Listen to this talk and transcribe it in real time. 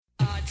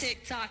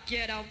tick-tock,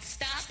 you don't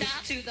stop.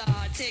 Stop to the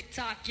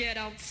tick-tock, you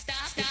don't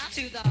stop. Stop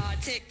to the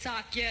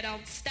tick-tock, you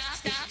don't stop.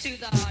 Stop to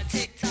the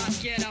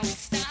tick-tock, you don't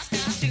stop.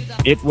 Stop to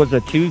the... It was a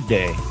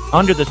Tuesday.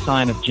 Under the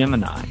sign of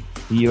Gemini,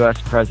 the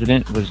U.S.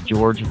 president was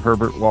George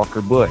Herbert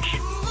Walker Bush,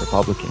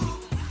 Republican.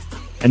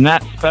 In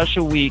that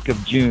special week of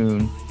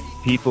June,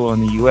 people in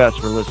the U.S.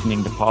 were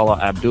listening to Paula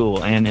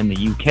Abdul, and in the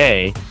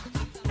U.K.,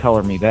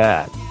 Color Me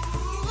Badd.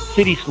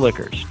 City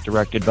Slickers,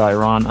 directed by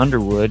Ron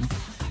Underwood,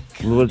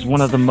 was one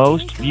of the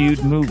most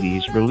viewed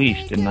movies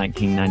released in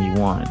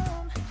 1991.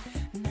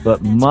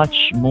 But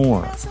much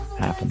more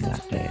happened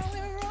that day.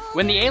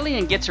 When the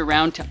alien gets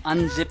around to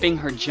unzipping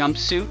her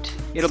jumpsuit,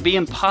 it'll be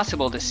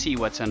impossible to see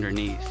what's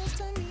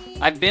underneath.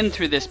 I've been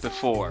through this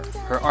before.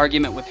 Her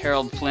argument with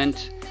Harold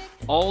Flint,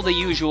 all the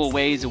usual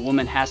ways a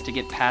woman has to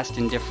get past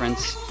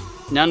indifference,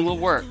 none will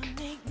work.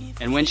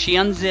 And when she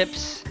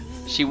unzips,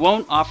 she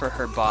won't offer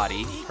her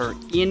body, her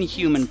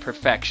inhuman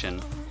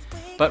perfection,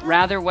 but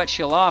rather what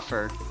she'll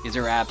offer is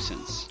her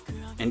absence.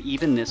 And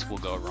even this will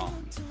go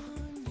wrong.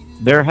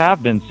 There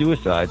have been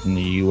suicides in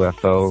the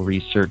UFO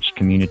research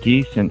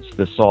community since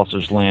the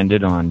saucers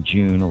landed on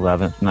June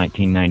 11th,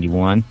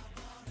 1991.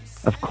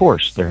 Of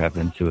course there have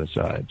been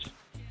suicides.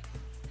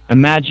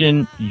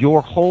 Imagine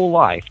your whole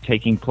life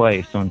taking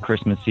place on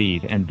Christmas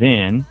Eve, and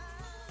then,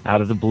 out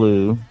of the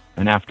blue,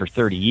 and after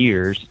 30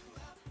 years,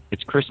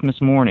 it's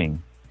Christmas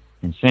morning,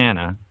 and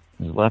Santa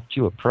has left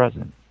you a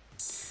present.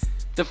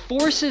 The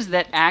forces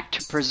that act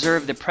to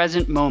preserve the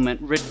present moment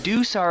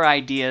reduce our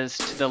ideas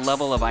to the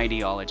level of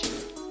ideology.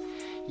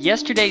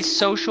 Yesterday's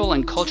social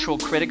and cultural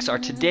critics are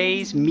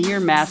today's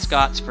mere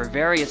mascots for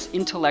various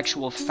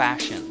intellectual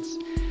fashions.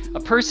 A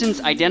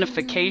person's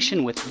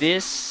identification with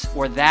this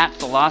or that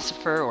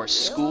philosopher or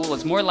school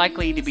is more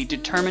likely to be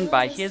determined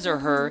by his or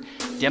her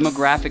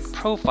demographic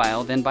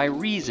profile than by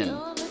reason.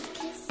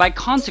 By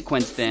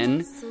consequence,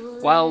 then,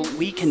 while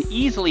we can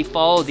easily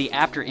follow the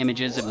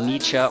after-images of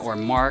Nietzsche or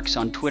Marx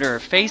on Twitter or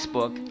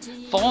Facebook,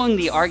 following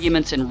the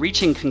arguments and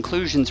reaching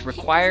conclusions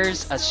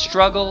requires a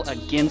struggle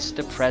against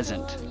the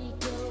present.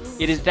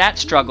 It is that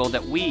struggle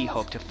that we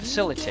hope to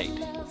facilitate.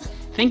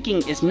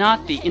 Thinking is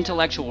not the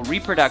intellectual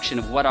reproduction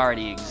of what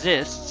already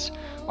exists.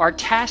 Our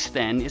task,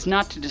 then, is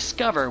not to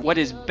discover what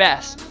is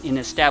best in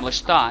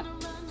established thought,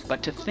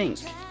 but to think,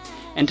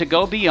 and to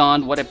go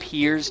beyond what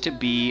appears to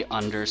be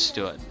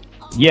understood.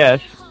 Yes,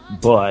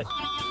 but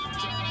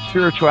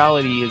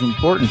spirituality is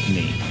important to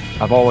me.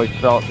 I've always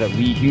felt that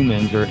we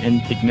humans are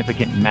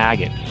insignificant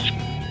maggots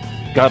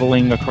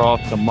scuttling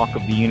across the muck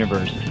of the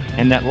universe,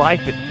 and that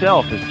life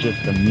itself is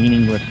just a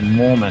meaningless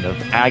moment of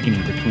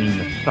agony between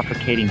the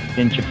suffocating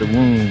stench of the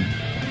womb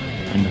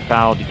and the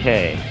foul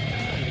decay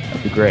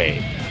of the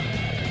grave.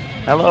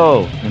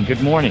 Hello, and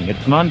good morning.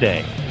 It's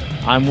Monday.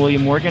 I'm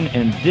William Morgan,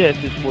 and this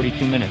is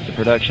 42 Minutes, a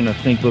production of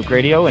SyncBook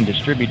Radio and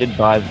distributed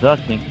by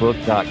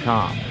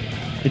thesyncbook.com.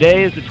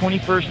 Today is the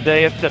 21st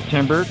day of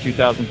September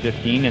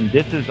 2015, and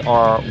this is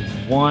our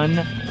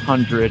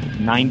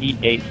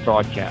 198th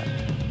broadcast.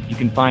 You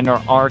can find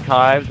our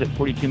archives at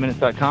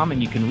 42minutes.com,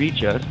 and you can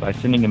reach us by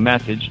sending a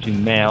message to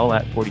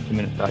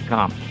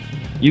mail@42minutes.com.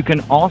 You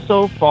can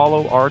also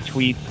follow our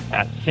tweets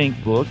at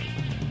SyncBook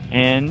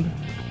and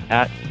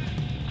at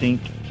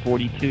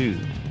Sync42.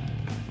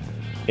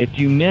 If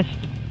you missed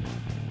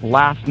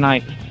last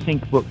night's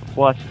SyncBook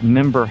Plus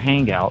member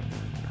hangout,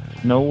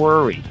 no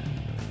worries.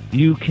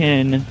 You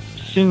can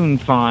soon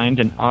find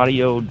an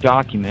audio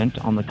document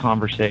on the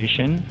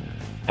conversation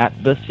at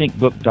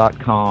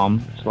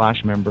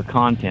thesyncbook.com/member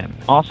content.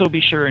 Also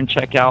be sure and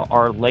check out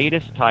our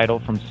latest title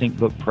from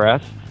SyncBook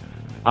Press,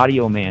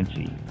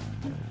 Audiomancy,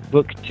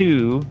 Book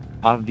 2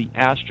 of the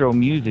Astro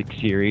Music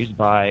series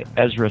by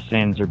Ezra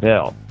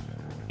Sanzerbell.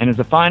 And as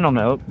a final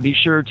note, be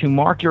sure to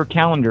mark your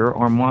calendar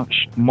on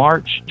March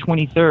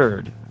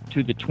 23rd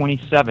to the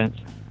 27th,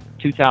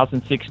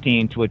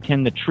 2016 to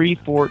attend the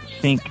Treefort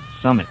Sync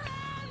Summit.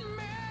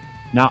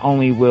 Not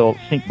only will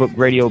SyncBook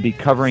Radio be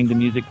covering the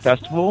music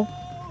festival,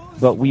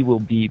 but we will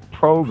be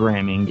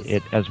programming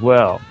it as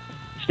well.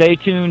 Stay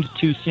tuned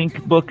to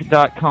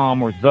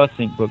syncbook.com or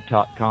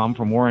thesyncbook.com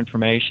for more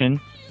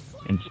information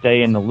and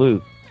stay in the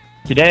loop.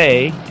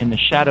 Today, in the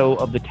shadow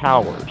of the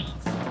towers,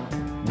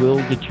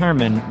 we'll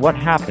determine what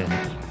happens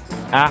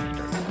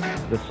after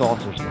the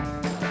saucer storm.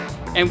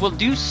 And we'll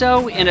do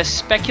so in a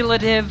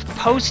speculative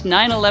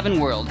post-9/11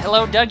 world.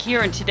 Hello, Doug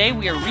here, and today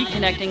we are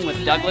reconnecting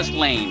with Douglas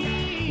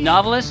Lain,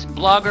 novelist,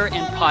 blogger,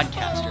 and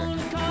podcaster.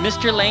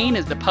 Mr. Lain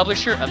is the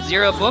publisher of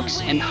Zero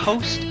Books and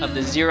host of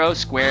the Zero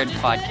Squared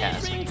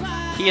podcast.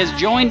 He has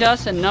joined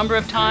us a number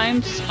of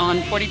times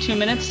on 42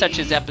 Minutes, such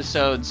as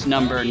episodes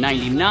number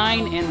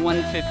 99 and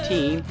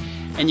 115,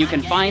 and you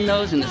can find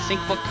those in the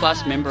SyncBook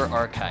Plus member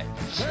archive.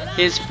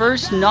 His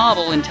first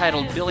novel,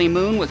 entitled Billy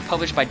Moon, was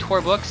published by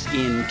Tor Books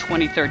in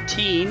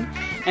 2013,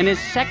 and his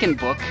second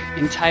book,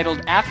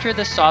 entitled After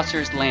the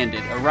Saucers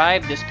Landed,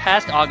 arrived this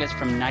past August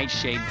from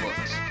Nightshade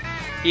Books.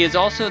 He is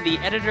also the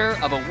editor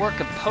of a work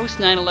of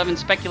post-9/11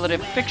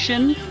 speculative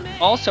fiction,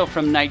 also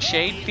from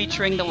Nightshade,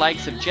 featuring the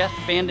likes of Jeff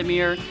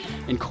Vandermeer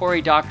and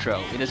Cory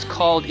Doctorow. It is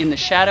called In the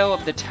Shadow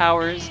of the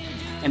Towers,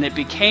 and it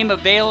became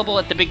available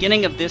at the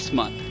beginning of this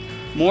month.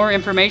 More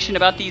information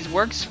about these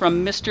works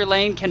from Mr.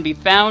 Lane can be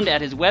found at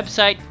his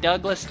website,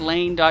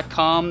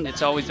 douglaslane.com.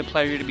 It's always a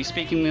pleasure to be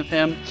speaking with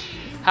him.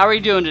 How are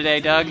you doing today,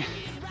 Doug?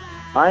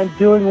 I'm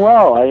doing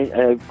well.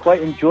 I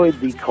quite enjoyed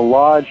the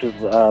collage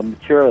of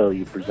material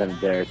you presented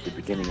there at the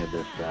beginning of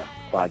this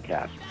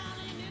podcast.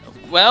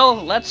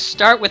 Well, let's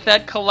start with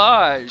that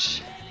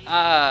collage.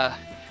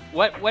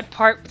 What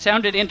part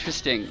sounded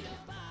interesting?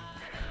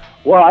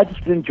 Well, I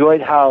just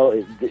enjoyed how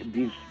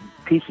these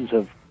pieces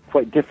of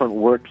quite different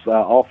works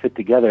all fit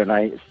together, and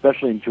I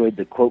especially enjoyed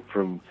the quote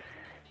from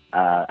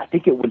I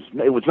think it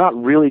was not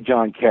really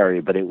John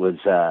Kerry, but it was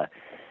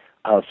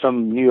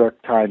some New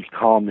York Times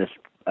columnist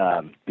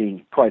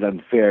being quite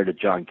unfair to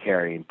John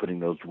Kerry and putting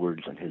those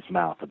words in his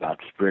mouth about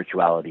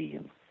spirituality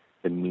and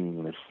the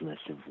meaninglessness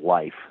of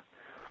life.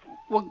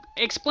 Well,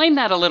 explain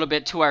that a little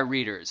bit to our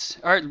readers,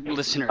 our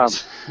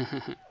listeners.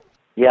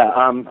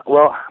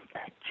 Well,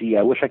 gee,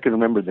 I wish I could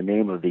remember the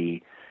name of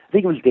I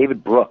think it was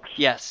David Brooks.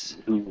 Yes.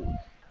 Who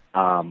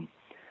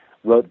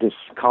wrote this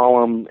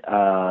column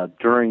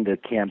during the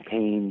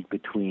campaign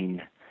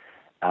between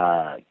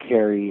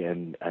Kerry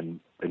and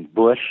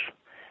Bush,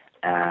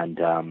 and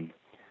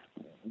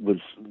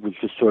was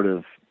just sort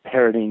of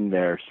parroting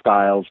their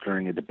styles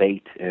during a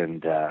debate,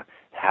 and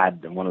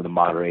had one of the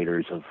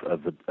moderators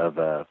of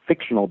a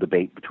fictional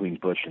debate between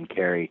Bush and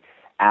Kerry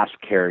ask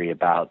Kerry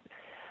about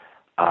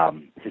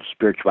his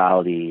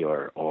spirituality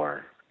or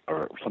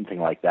something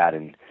like that,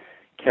 and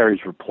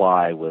Kerry's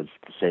reply was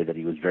to say that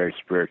he was very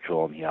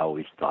spiritual, and he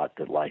always thought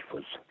that life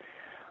was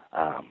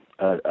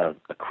a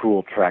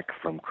cruel trek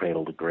from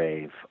cradle to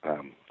grave,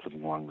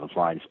 something along those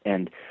lines.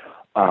 And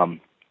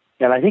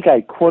I think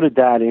I quoted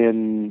that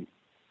in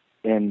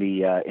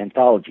the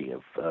anthology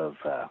of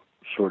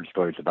short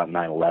stories about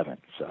 9/11.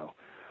 So,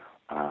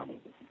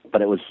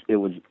 but it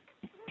was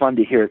fun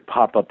to hear it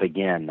pop up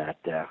again. That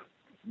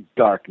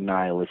dark,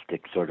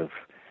 nihilistic sort of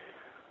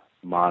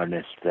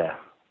modernist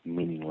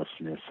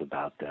meaninglessness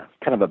about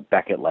kind of a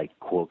Beckett-like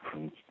quote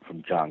from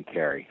John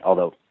Kerry.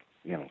 Although,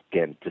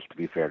 again, just to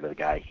be fair to the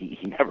guy, he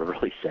never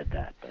really said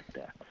that. But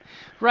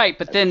right,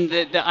 but then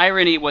the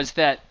irony was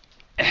that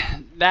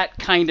that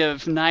kind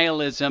of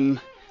nihilism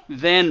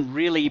then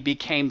really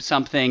became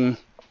something.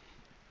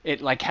 It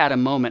had a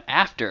moment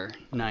after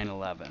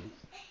 9/11.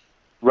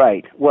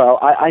 Right. Well,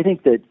 I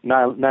think that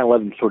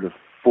 9/11 sort of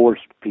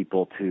forced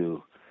people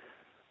to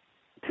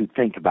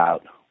think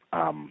about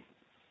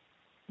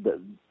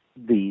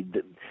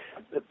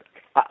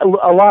a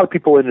lot of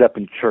people ended up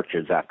in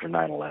churches after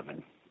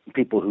 9/11.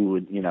 People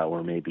who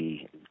were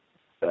maybe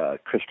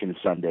Christian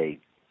Sunday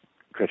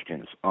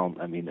Christians.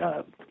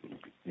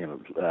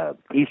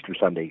 Easter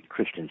Sunday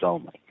Christians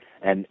only,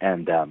 and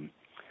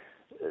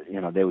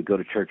they would go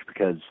to church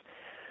because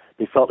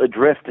they felt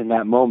adrift in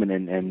that moment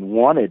and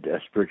wanted a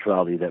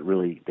spirituality that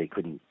really they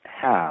couldn't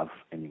have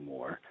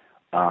anymore.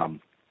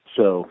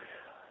 So,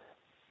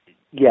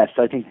 yes,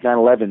 I think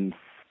 9/11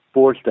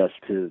 forced us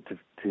to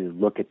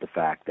look at the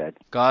fact that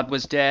God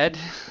was dead.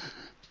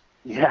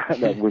 Yeah,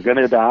 that we're going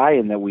to die,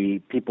 and that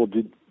people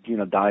did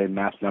die in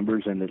mass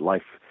numbers, and that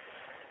life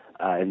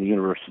in the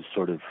universe is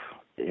sort of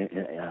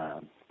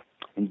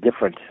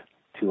indifferent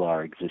to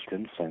our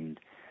existence, and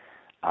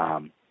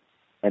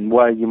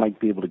while you might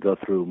be able to go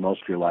through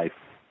most of your life,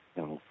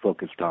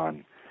 focused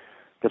on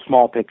the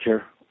small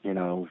picture,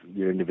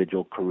 your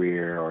individual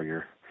career or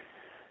your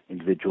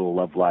individual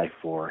love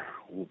life, or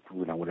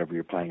whatever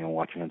you're planning on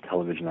watching on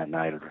television that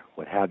night or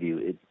what have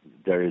you,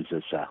 there is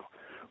this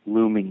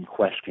looming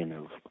question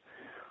of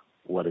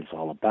what it's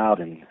all about,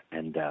 and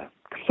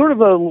sort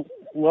of a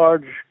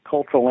large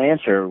cultural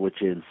answer,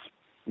 which is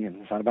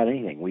it's not about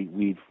anything.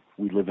 We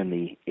live in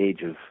the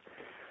age of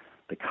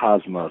the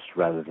cosmos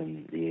rather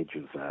than the age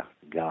of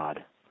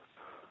God.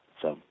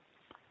 So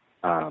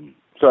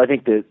I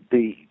think the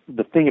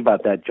thing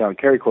about that John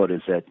Kerry quote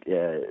is that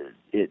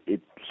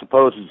it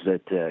supposes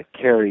that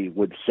Kerry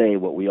would say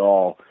what we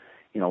all,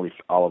 at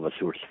least all of us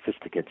who are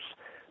sophisticates,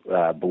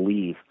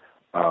 believe.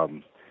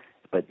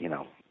 But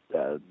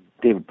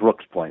David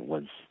Brooks' point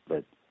was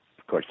that,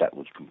 of course, that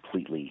was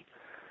completely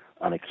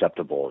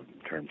unacceptable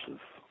in terms of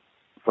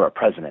for a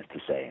president to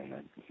say, and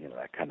that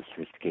that kind of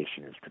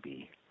sophistication is to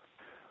be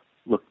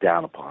looked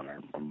down upon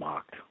or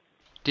mocked.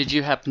 Did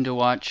you happen to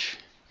watch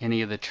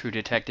any of the True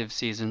Detective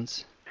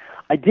seasons?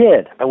 I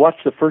did. I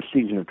watched the first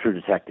season of True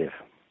Detective.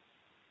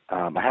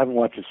 I haven't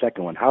watched the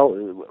second one. How's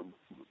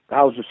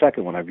the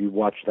second one? Have you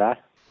watched that?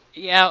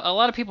 Yeah, a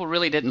lot of people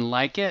really didn't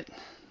like it.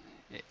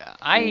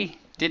 I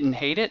didn't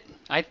hate it.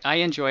 I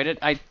enjoyed it.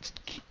 I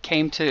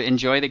came to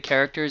enjoy the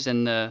characters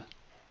and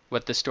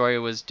what the story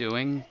was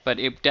doing, but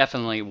it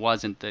definitely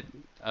wasn't the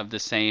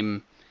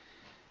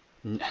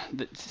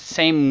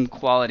same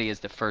quality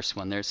as the first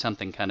one. There's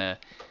something kind of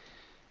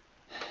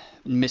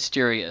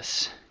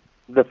mysterious.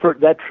 The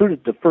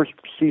first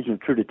season of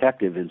True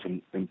Detective is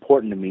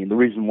important to me, and the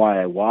reason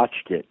why I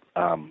watched it,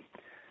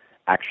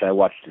 actually I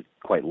watched it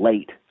quite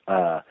late.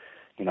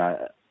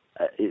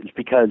 It's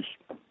because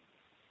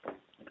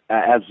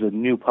as a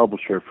new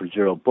publisher for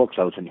Zero Books,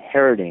 I was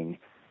inheriting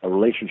a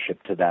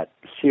relationship to that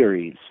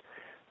series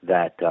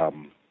that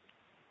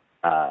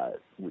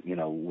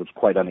was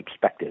quite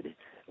unexpected.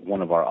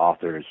 One of our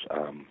authors,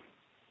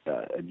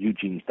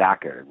 Eugene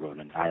Thacker, wrote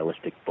a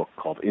nihilistic book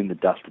called In the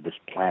Dust of This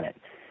Planet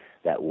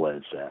that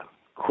was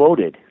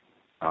quoted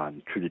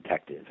on True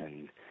Detective,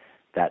 and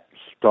that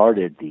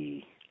started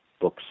the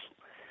book's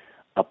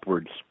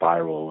upward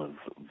spiral of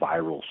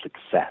viral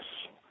success.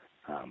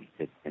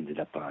 It ended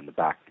up on the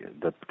back,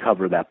 the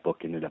cover of that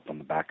book ended up on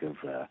the back of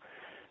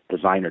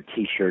designer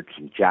T-shirts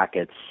and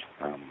jackets,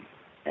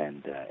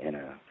 and in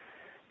a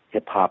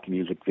hip-hop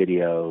music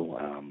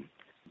video,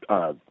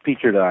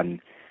 featured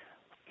on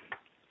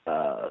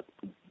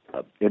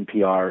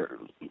NPR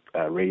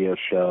radio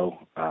show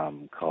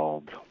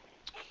called...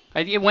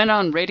 It went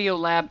on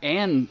Radiolab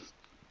and...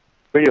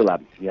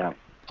 Radiolab, yeah.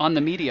 On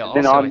the media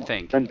then also, on I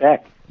think. Glenn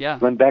Beck. Yeah.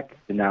 Glenn Beck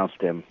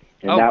announced him,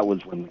 and that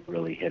was when we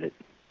really hit it.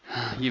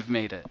 You've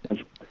made it.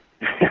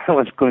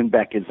 Once Glenn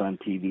Beck is on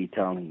TV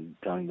telling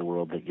the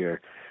world that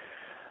you're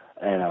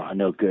a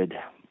no good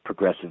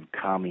progressive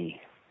commie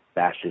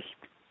fascist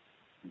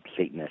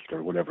Satanist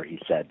or whatever he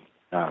said,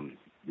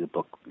 the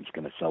book is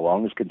going to sell well,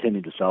 and it's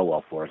continued to sell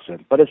well for us.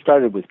 But it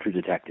started with True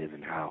Detective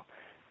and how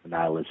the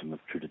nihilism of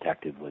True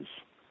Detective was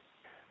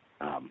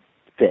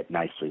fit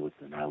nicely with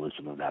the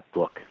nihilism of that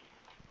book.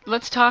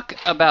 Let's talk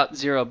about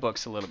Zero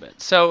Books a little bit.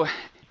 So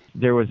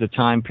there was a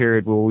time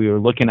period where we were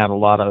looking at a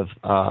lot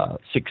of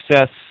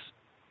success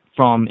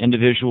from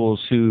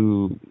individuals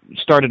who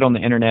started on the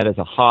internet as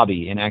a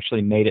hobby and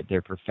actually made it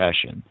their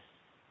profession.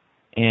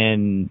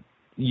 And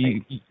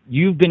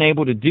you've been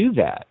able to do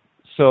that.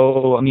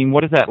 So, I mean,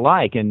 what is that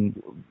like,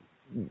 and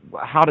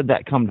how did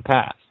that come to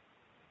pass?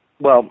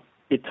 Well,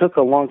 it took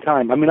a long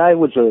time. I mean, I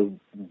was a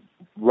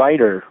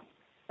writer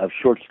of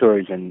short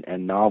stories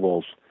and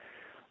novels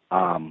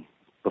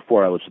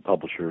before I was the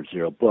publisher of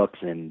Zero Books,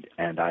 and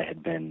I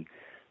had been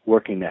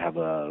working to have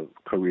a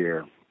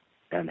career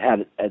and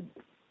had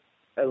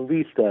at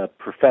least a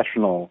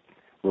professional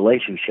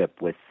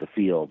relationship with the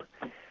field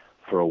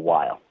for a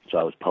while. So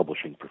I was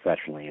publishing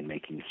professionally and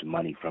making some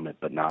money from it,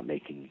 but not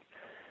making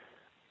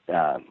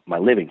my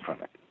living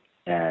from it.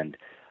 And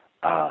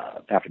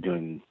after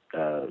doing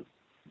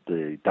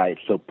the Diet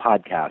Soap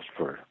podcast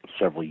for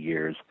several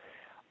years,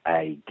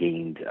 I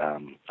gained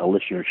a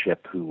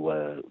listenership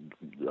who,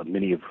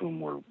 many of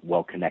whom were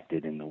well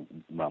connected in the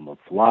realm of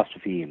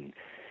philosophy, and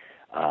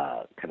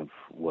kind of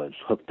was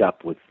hooked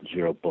up with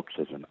Zero Books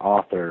as an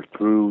author.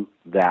 Through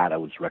that, I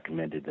was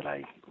recommended that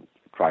I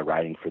try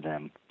writing for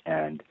them,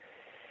 and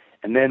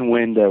then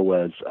when there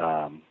was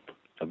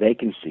a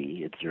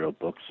vacancy at Zero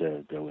Books,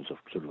 there was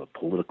a sort of a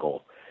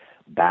political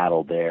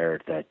battle there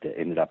that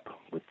ended up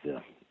with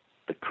the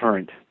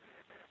current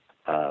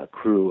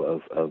crew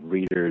of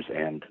readers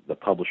and the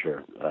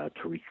publisher,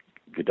 Tariq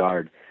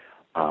Goddard,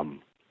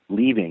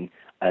 leaving,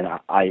 and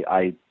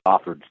I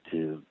offered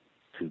to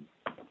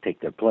take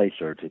their place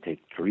or to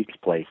take Tariq's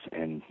place,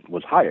 and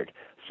was hired.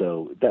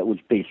 So that was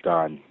based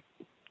on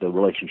the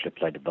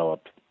relationships I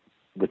developed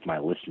with my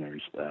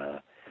listeners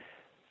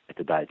at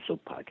the Diet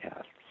Soap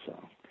podcast. So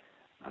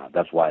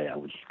that's why I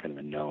was kind of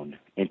a known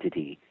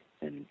entity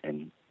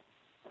and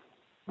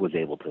was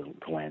able to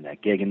land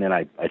that gig. And then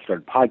I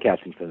started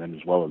podcasting for them,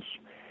 as well as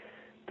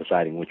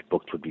deciding which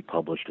books would be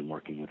published and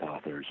working with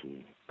authors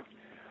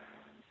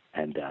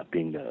and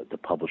being the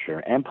publisher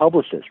and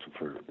publicist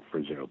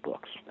for Zero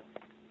Books.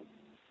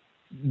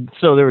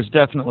 So there was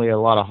definitely a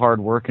lot of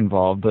hard work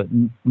involved, but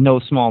no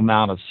small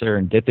amount of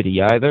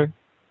serendipity either?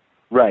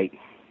 Right.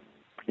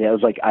 Yeah, it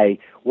was like I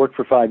worked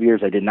for 5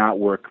 years. I did not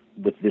work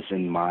with this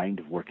in mind,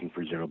 of working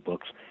for Zero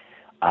Books.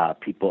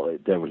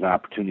 There was an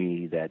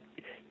opportunity that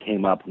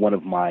came up. One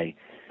of my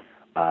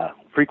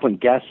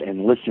frequent guests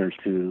and listeners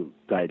to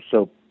Diet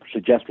Soap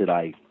suggested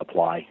I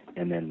apply,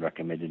 and then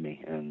recommended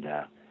me. And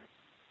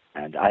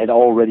I had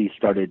already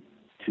started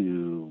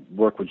to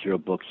work with Zero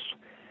Books,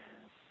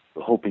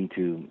 hoping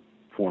to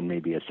form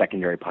maybe a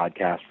secondary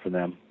podcast for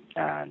them.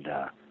 And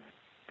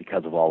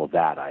because of all of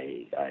that,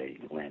 I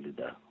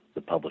landed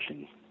the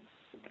publishing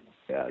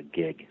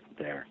gig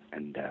there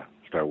and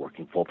started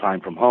working full-time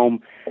from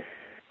home,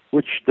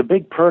 which the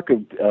big perk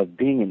of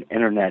being an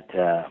internet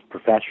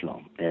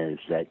professional is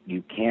that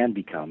you can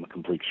become a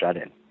complete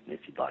shut-in if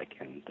you'd like,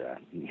 and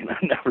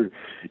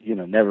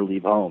never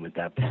leave home at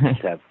that point.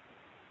 Just have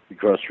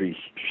groceries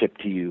shipped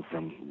to you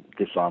from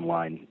this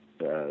online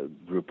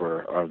group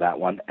or that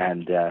one,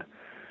 and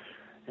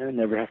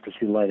never have to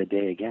see the light of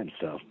day again.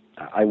 So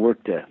I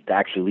work to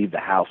actually leave the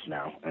house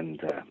now and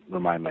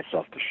remind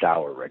myself to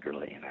shower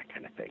regularly and that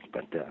kind of thing.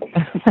 But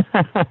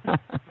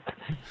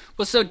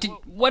well, so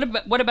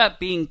what about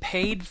being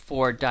paid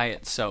for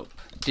Diet Soap?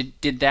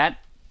 Did that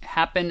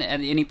happen at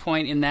any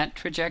point in that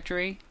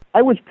trajectory?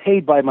 I was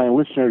paid by my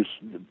listeners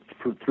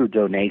through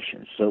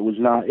donations, so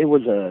it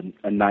was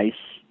a nice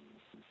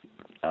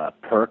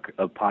perk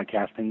of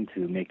podcasting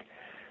to make.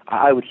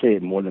 I would say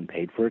it more than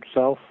paid for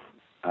itself,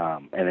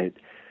 and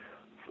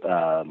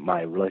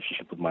my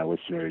relationship with my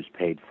listeners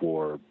paid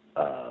for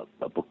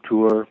a book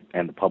tour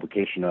and the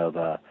publication of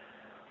a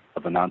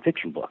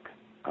nonfiction book.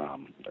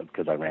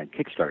 because I ran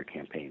Kickstarter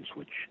campaigns,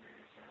 which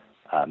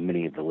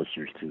many of the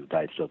listeners to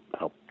Diet Soap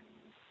helped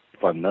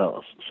fund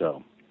those.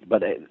 So,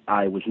 but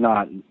I was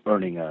not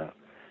earning a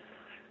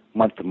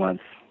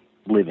month-to-month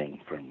living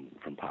from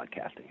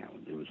podcasting.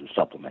 It was a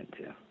supplement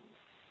to,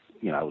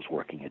 I was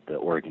working at the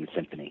Oregon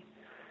Symphony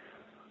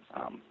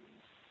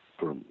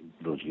for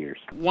those years.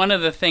 One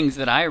of the things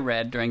that I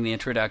read during the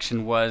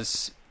introduction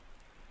was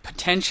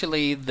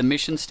potentially the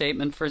mission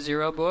statement for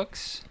Zero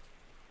Books.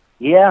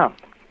 Yeah.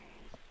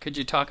 Could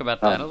you talk about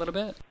that a little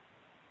bit?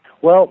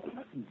 Well,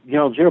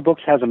 Zero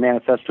Books has a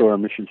manifesto or a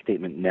mission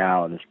statement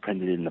now, and it's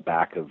printed in the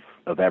back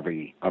of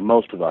every, or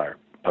most of our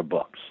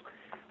books.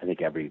 I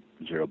think every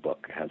Zero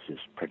book has this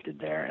printed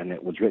there, and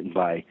it was written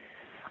by,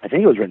 I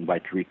think it was written by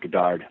Tariq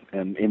Goddard,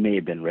 and it may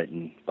have been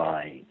written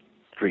by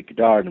Tariq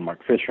Goddard and Mark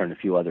Fisher and a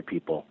few other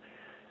people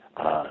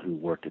who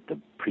worked in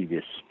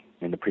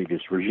the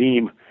previous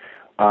regime.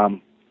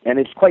 And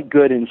it's quite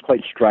good and it's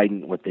quite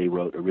strident what they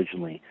wrote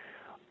originally.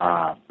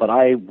 But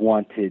I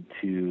wanted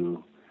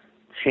to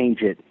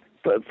change it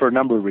for a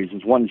number of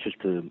reasons. One is just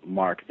to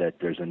mark that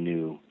there's a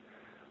new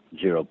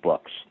Zero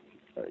Books,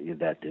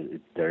 that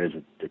there is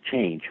a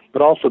change,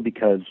 but also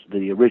because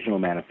the original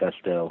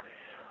manifesto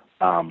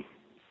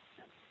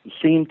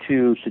seemed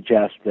to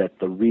suggest that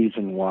the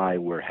reason why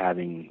we're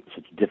having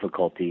such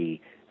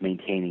difficulty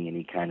maintaining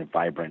any kind of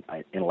vibrant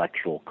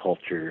intellectual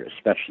culture,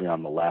 especially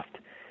on the left,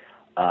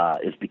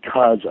 is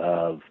because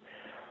of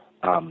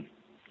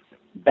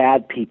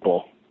bad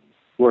people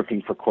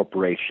working for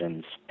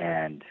corporations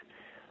and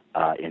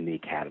in the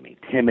academy.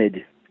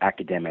 Timid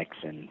academics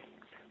and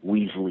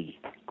weaselly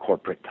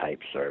corporate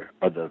types are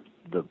the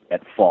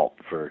at fault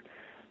for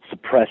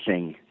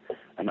suppressing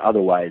an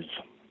otherwise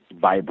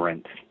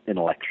vibrant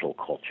intellectual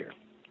culture.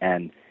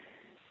 And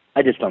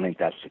I just don't think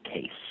that's the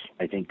case.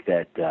 I think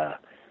that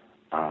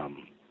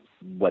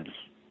what's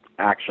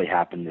actually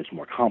happened is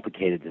more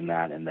complicated than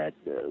that, and that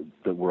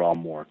we're all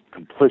more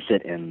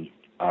complicit in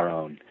our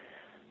own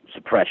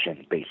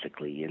suppression,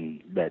 basically,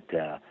 and that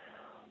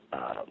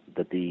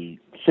the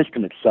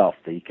system itself,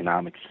 the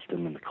economic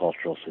system and the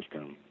cultural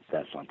system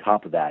that's on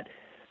top of that,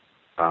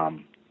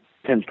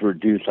 tends to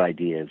reduce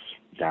ideas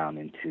down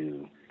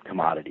into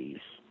commodities,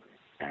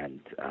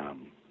 and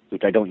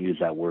which I don't use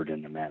that word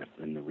in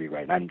the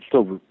rewrite. I'm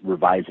still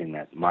revising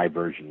my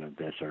version of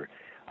this, or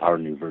our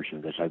new version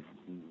of this. I've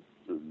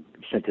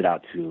sent it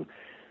out to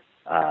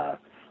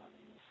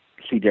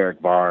C.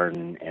 Derek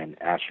Barn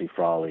and Ashley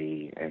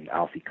Frawley and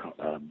Alfie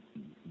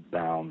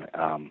Baum,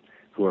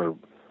 who are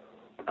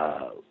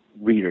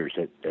readers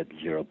at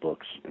Zero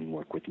Books and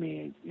work with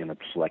me,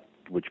 select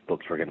which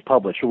books we're going to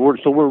publish. So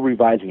we're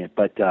revising it.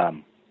 But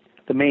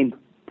the main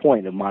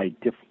point of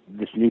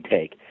this new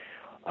take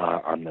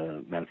on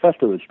the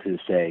manifesto is to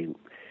say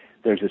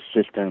there's a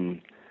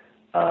system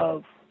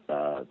of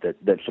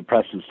that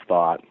suppresses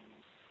thought,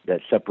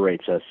 that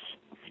separates us,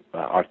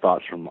 our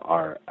thoughts from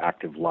our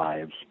active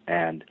lives,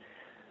 and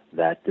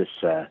that the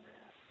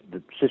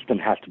system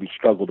has to be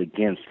struggled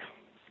against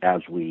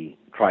as we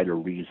try to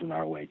reason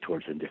our way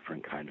towards a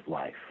different kind of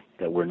life,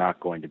 that we're not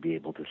going to be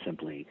able to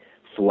simply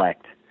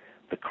select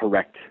the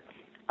correct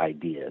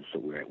ideas,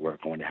 that we're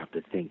going to have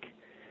to think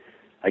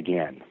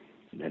again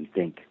and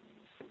think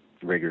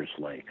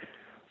rigorously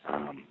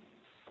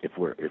if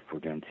we're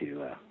going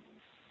to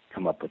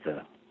come up with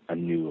a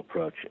new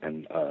approach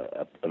and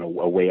a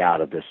way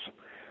out of this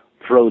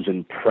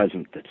frozen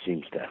present that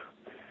seems to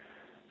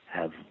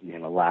have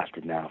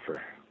lasted now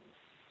for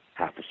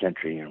half a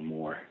century or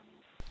more.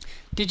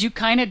 Did you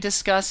kind of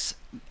discuss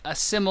a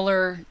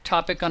similar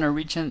topic on a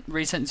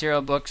recent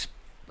Zero Books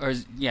or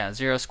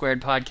Zero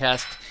Squared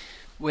podcast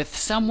with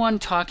someone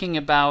talking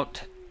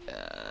about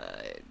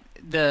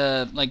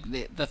the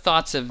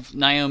thoughts of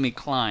Naomi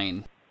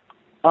Klein?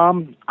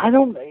 I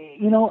don't.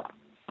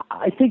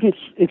 I think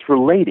it's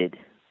related.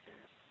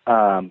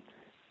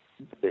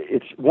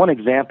 It's one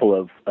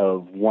example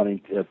of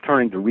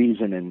turning to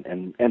reason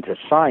and to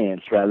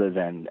science rather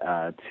than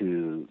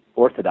to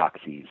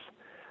orthodoxies,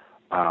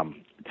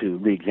 to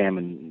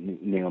re-examine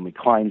Naomi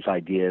Klein's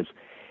ideas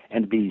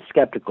and to be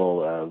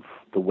skeptical of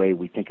the way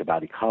we think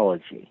about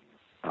ecology.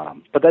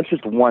 But that's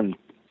just one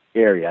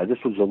area. This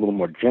was a little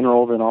more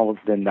general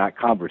than that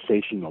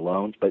conversation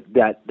alone, but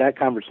that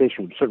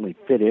conversation would certainly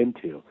fit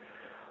into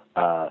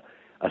a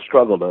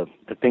struggle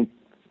to think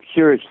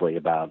seriously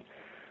about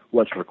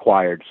what's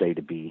required, say,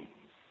 to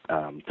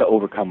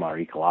overcome our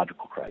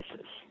ecological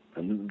crisis.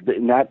 And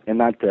in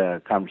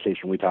that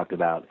conversation, we talked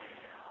about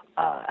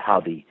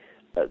how the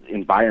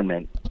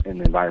environment and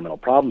the environmental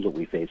problems that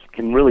we face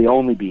can really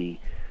only be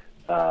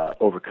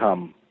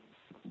overcome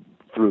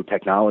through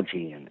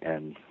technology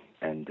and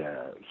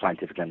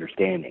scientific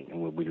understanding,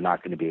 and we're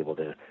not going to be able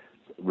to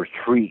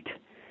retreat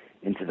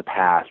into the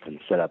past and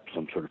set up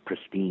some sort of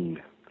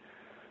pristine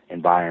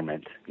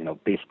environment.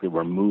 Basically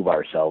remove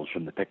ourselves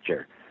from the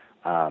picture.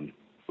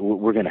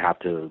 We're going to have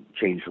to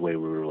change the way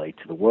we relate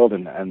to the world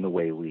and the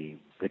way we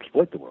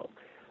exploit the world,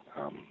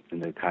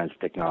 and the kinds of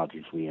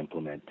technologies we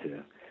implement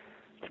to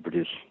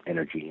produce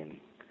energy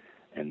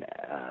and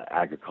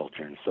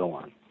agriculture and so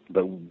on.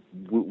 but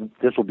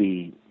this will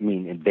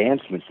mean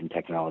advancements in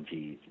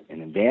technology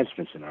and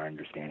advancements in our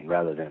understanding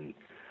rather than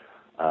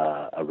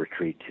a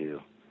retreat to,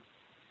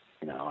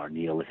 our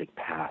Neolithic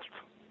past.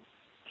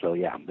 So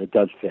yeah, it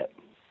does fit.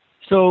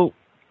 So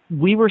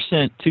we were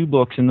sent 2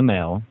 books in the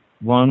mail.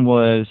 One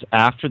was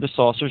After the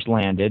Saucers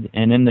Landed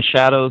and In the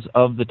Shadows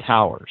of the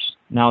Towers.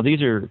 Now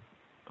these are,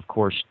 of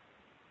course,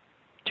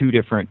 2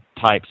 different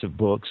types of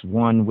books,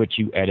 one which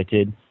you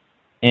edited,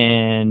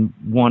 and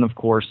one, of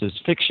course, is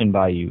fiction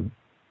by you,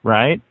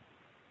 right?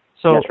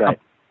 So that's right.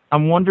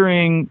 I'm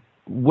wondering,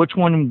 which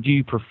one do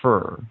you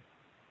prefer?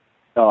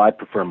 Oh, I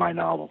prefer my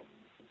novel.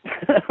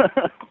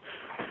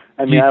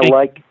 I mean, I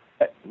like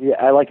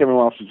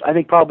everyone else's. I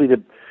think probably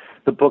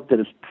the book that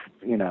is,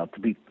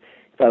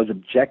 if I was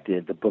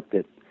objective, the book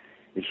that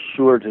is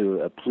sure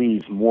to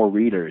please more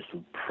readers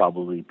would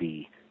probably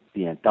be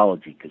the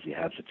anthology, because you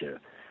have such a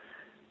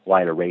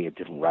wide array of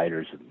different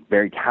writers,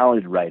 very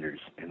talented writers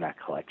in that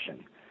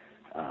collection,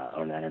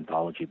 or in that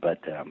anthology. But,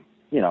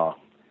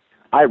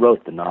 I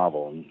wrote the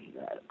novel, and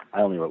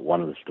I only wrote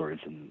one of the stories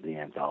in the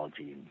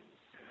anthology.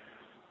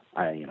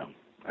 And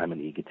I'm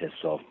an egotist,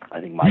 so I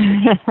think my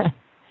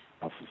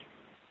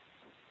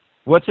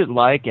What's it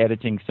like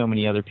editing so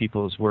many other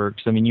people's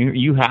works? I mean,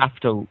 you have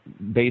to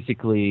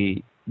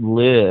basically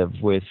live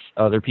with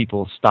other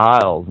people's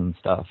styles and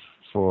stuff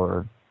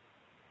for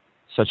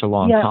such a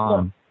long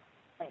time.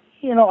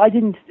 Well,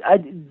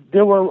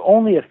 there were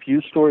only a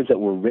few stories that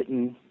were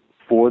written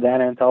for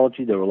that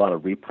anthology. There were a lot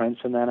of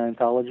reprints in that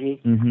anthology.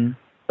 Mm-hmm.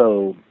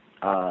 So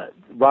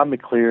Rob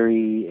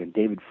McCleary and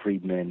David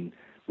Friedman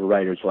were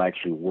writers who I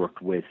actually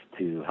worked with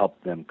to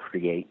help them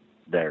create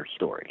their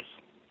stories.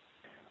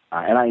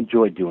 And I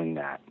enjoyed doing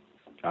that.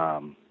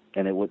 And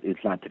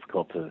it's not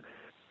difficult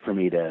for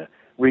me to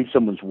read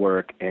someone's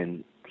work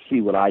and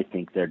see what I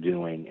think they're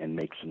doing and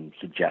make some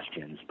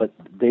suggestions. But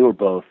they were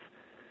both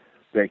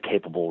very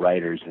capable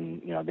writers,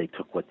 and they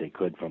took what they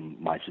could from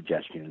my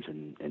suggestions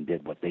and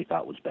did what they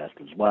thought was best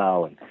as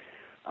well. And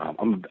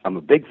I'm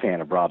a big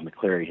fan of Rob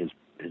McCleary. His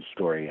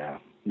story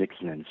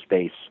Nixon in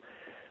Space,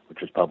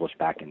 which was published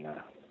back in the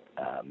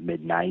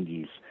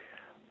mid-'90s,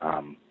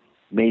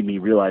 made me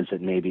realize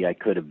that maybe I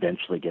could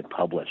eventually get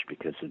published,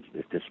 because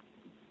if this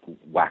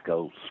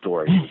wacko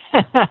story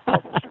was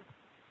published,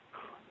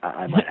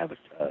 I might have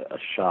a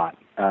shot.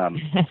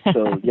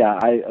 So yeah,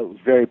 I was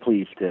very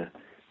pleased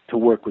to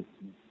work with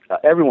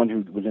everyone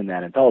who was in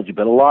that anthology,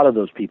 but a lot of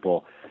those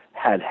people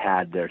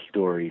had their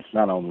stories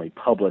not only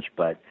published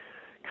but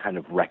kind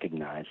of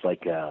recognized,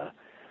 like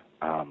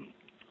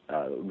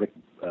Rick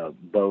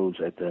Bowes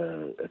at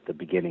the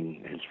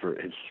beginning, his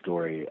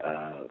story,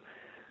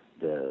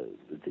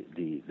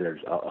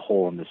 there's a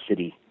hole in the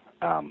city.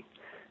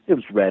 It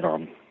was read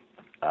on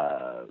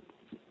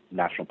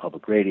National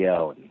Public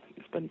Radio, and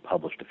it's been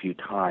published a few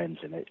times,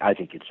 and I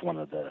think it's one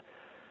of the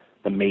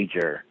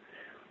major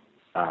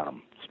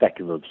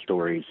speculative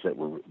stories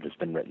that's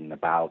been written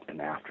about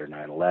and after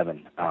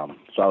 9/11.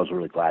 So I was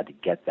really glad to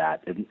get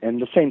that,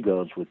 and the same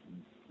goes with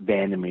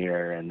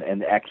Vandermeer and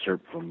the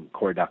excerpt from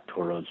Cory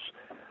Doctorow's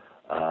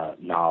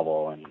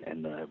novel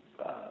and the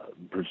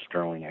Bruce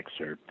Sterling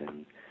excerpt,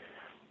 and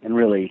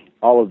really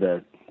all of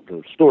the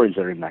stories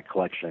that are in that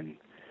collection.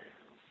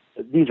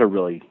 These are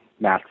really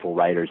masterful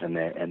writers, and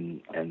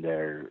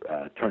they're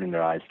turning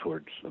their eyes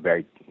towards a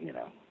very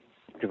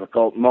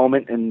difficult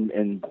moment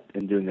and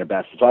doing their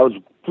best. So I was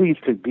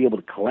pleased to be able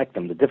to collect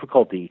them. The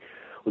difficulty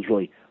was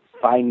really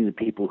finding the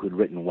people who'd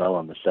written well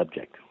on the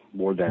subject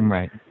more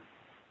than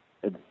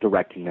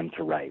directing them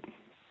to write.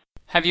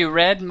 Have you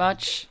read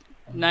much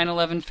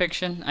 9/11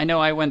 fiction? I know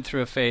I went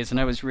through a phase, and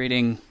I was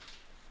reading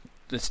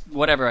this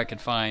whatever I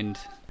could find.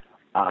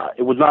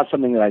 It was not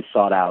something that I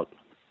sought out,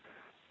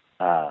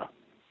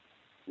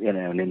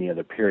 in any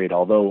other period.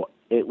 Although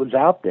it was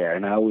out there,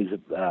 and I always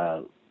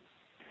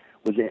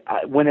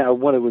when I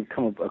would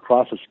come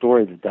across a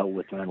story that dealt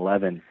with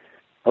 9/11,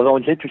 I was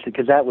always interested,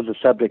 because that was a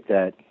subject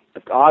that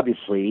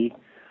obviously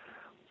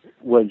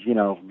was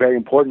very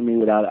important to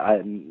me.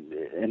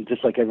 And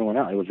just like everyone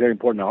else, it was very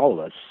important to all of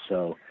us.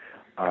 So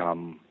I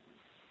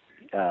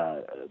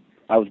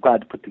was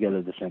glad to put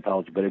together this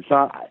anthology, but it's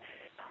not.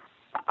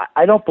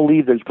 I don't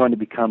believe there's going to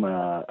become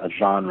a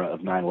genre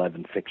of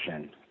 9/11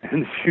 fiction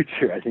in the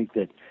future. I think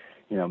that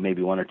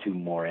maybe one or two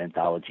more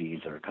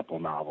anthologies or a couple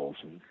of novels,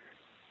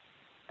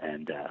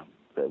 and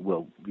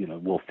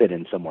we'll fit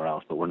in somewhere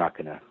else. But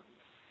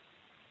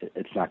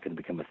it's not going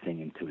to become a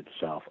thing into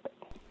itself.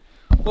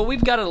 Well,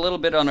 we've got a little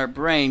bit on our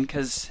brain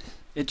because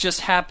it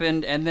just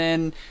happened, and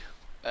then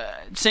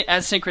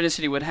as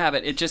synchronicity would have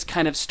it, it just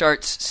kind of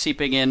starts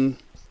seeping in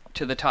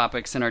to the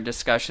topics in our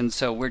discussion.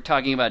 So we're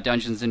talking about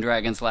Dungeons &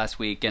 Dragons last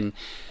week, and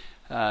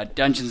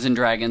Dungeons &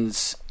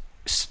 Dragons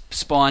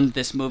spawned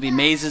this movie,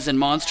 Mazes and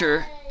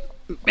Monsters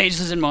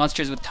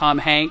with Tom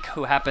Hanks,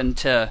 who happened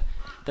to...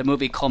 The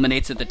movie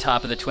culminates at the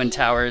top of the Twin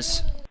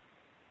Towers.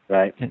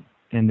 Right.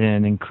 And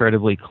then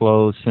Incredibly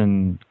Close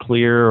and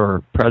Clear,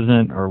 or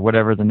Present, or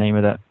whatever the name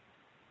of that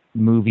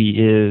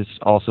movie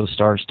also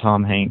stars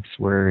Tom Hanks,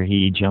 where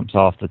he jumps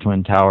off the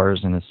Twin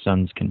Towers and his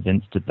son's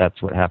convinced that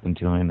that's what happened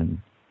to him. And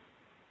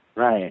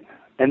right.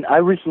 And I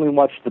recently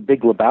watched The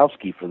Big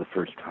Lebowski for the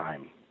first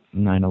time.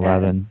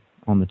 9/11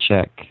 on the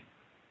check.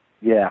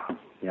 Yeah.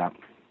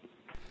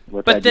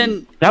 But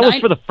then... That was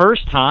for the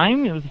first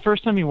time? It was the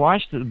first time you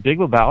watched The Big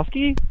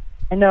Lebowski?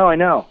 I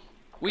know.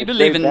 We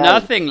believe in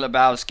nothing,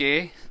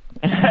 Lebowski.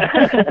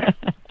 It's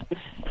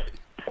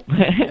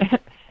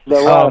a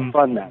lot of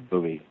fun, that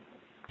movie.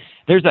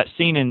 There's that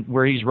scene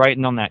where he's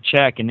writing on that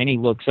check, and then he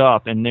looks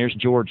up, and there's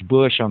George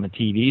Bush on the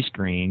TV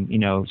screen,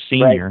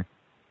 senior. Right.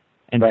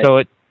 And so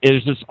it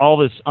is just all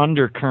this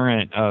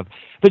undercurrent of...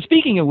 But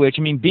speaking of which,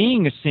 I mean,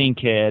 being a sync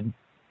head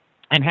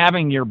and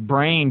having your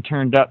brain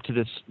turned up to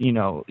this,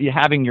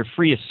 having your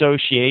free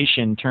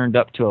association turned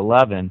up to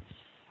 11,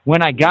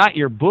 when I got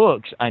your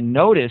books, I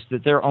noticed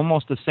that they're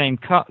almost the same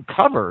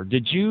cover.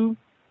 Did you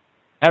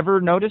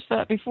ever notice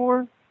that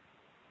before?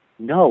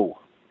 No.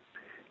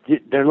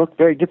 They look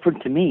very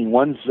different to me.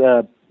 One's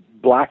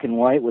black and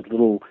white with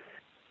little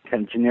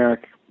kind of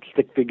generic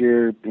stick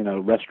figure,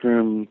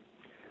 restroom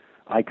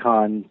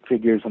icon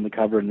figures on the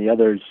cover, and the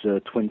other's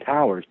Twin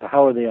Towers. But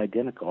how are they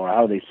identical, or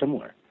how are they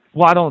similar?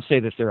 Well, I don't say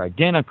that they're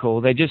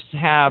identical. They just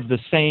have the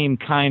same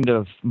kind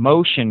of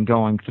motion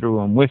going through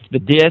them, with the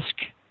disc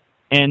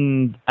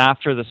and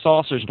after the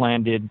saucers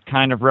landed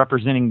kind of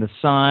representing the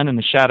sun and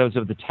the shadows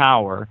of the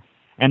tower,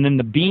 and then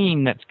the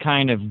beam that's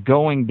kind of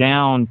going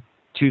down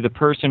to the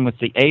person with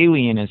the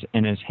alien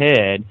in his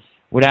head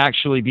would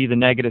actually be the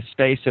negative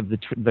space of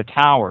the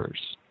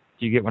towers.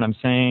 Do you get what I'm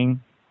saying?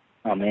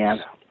 Oh, man.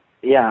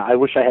 Yeah, I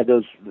wish I had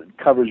those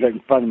covers right in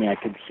front of me. I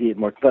could see it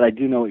more, but I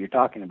do know what you're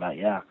talking about,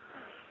 yeah.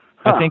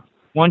 Huh. I think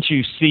once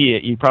you see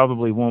it, you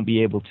probably won't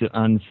be able to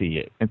unsee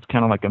it. It's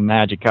kind of like a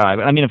magic eye.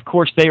 But, I mean, of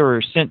course, they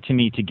were sent to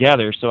me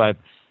together, so I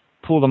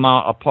pulled them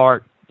out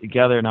apart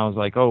together, and I was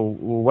like, oh,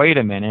 well, wait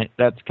a minute,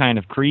 that's kind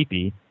of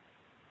creepy.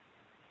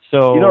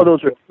 So,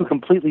 those are two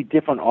completely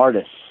different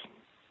artists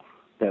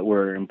that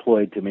were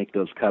employed to make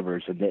those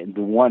covers, and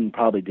the one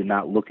probably did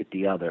not look at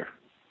the other.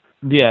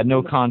 Yeah,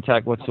 no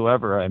contact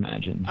whatsoever, I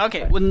imagine.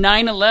 Okay, well,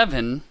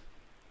 9/11,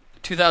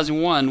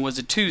 2001 was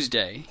a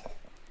Tuesday.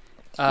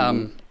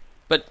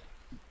 But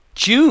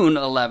June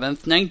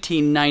 11th,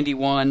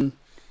 1991,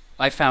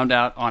 I found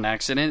out on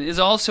accident, is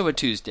also a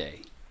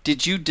Tuesday.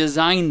 Did you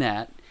design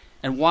that?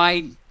 And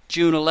why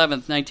June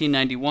 11th,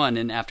 1991,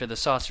 and after the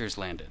saucers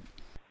landed?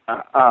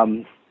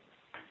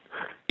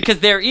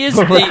 Because there is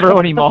the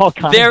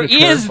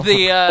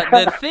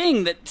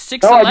thing that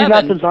 6/11. No, I did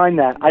not design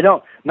that. I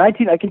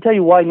can tell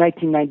you why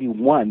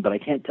 1991, but I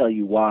can't tell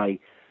you why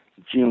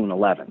June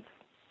 11th.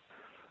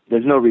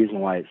 There's no reason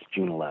why it's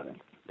June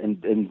 11th,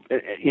 and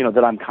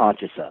that I'm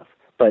conscious of.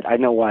 But I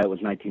know why it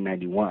was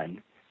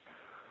 1991,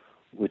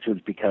 which was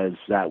because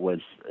that was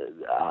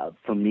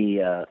for me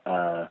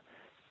a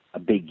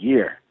big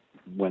year.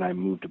 When I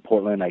moved to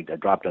Portland, I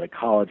dropped out of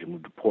college and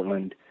moved to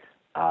Portland.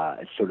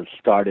 I sort of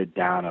started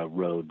down a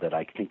road that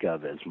I think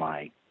of as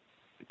my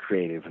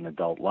creative and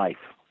adult life.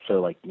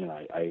 So, I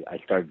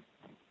started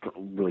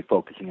really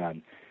focusing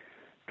on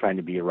trying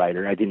to be a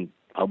writer. I didn't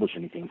publish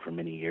anything for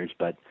many years,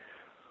 but,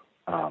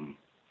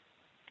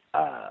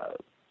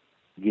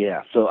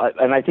 yeah. So,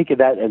 I think of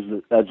that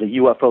as a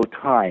UFO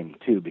time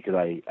too, because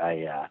I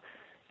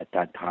at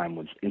that time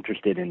was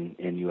interested in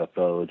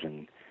UFOs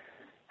and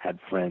had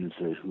friends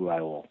who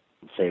I will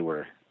say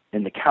were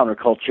in the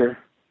counterculture.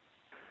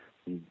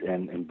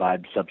 And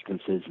imbibed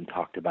substances and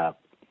talked about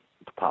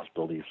the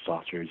possibility of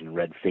saucers and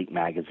read Fate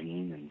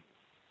magazine and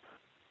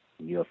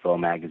UFO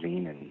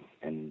magazine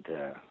and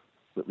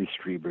Whitley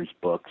Strieber's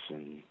books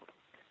and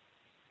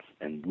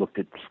looked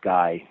at the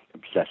sky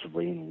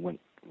obsessively and went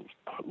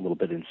a little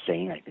bit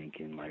insane, I think,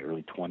 in my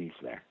early 20s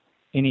there.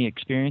 Any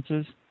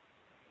experiences?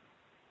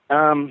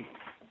 None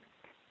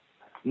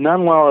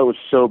while I was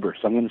sober,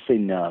 so I'm going to say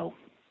no.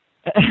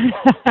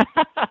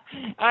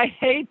 I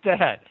hate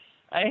that.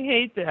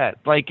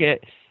 Like,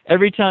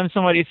 every time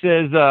somebody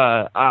says,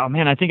 oh,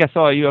 man, I think I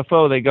saw a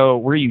UFO, they go,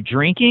 were you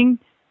drinking?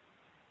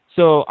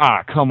 So,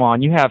 come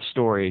on, you have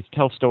stories.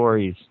 Tell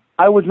stories.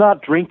 I was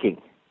not drinking,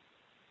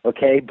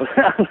 okay? But,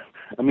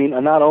 I mean,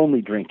 I'm not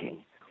only drinking.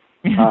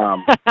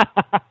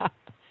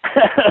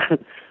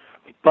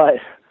 But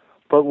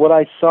what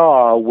I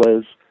saw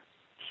was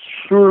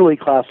surely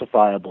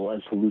classifiable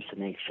as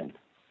hallucination.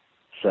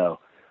 So,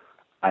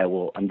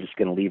 I'm just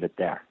going to leave it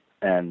there.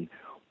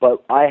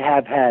 But I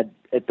have had,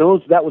 that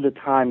was a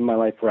time in my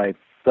life where I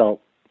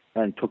felt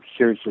and took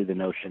seriously the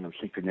notion of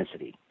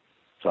synchronicity.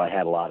 So I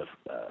had a lot of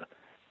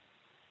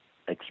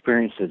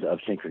experiences of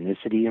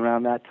synchronicity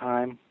around that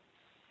time.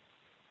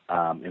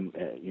 And,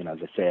 as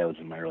I say, I was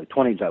in my early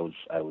 20s.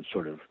 I was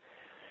sort of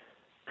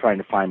trying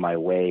to find my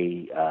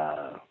way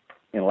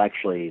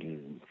intellectually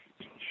and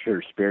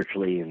sure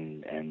spiritually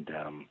and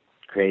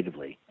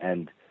creatively.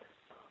 And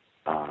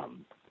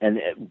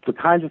the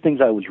kinds of things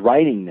I was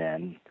writing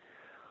then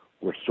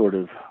were sort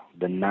of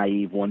the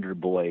naive wonder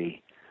boy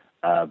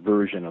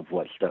version of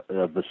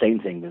of the same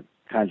thing, the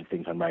kinds of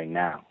things I'm writing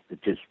now. It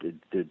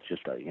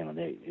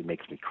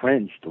makes me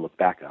cringe to look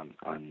back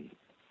on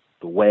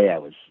the way I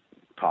was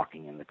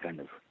talking and the kind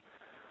of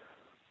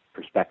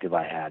perspective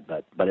I had,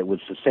 but it was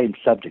the same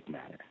subject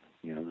matter,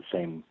 the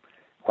same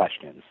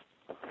questions.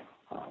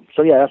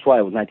 So yeah, that's why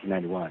it was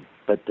 1991.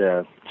 But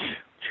June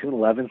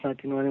 11th,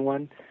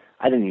 1991,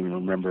 I didn't even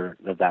remember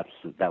that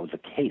was a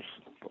case.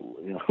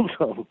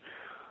 So,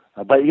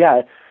 but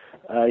yeah,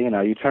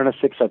 you turn a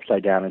 6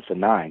 upside down, it's a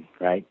 9,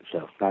 right?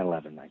 So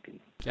 9/11,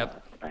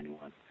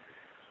 1991.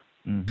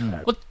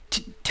 Mm-hmm. Well,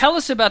 tell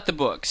us about the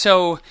book.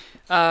 So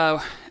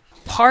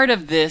part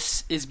of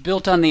this is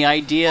built on the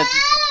idea.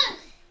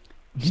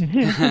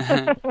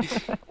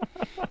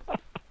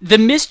 The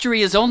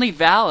mystery is only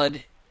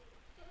valid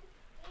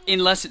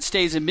unless it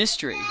stays a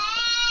mystery.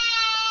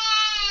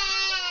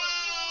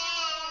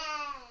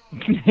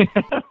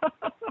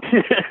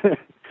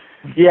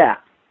 Yeah.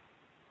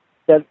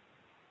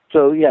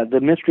 The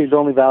mystery is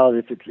only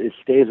valid if it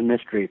stays a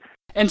mystery.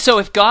 And so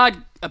if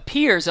God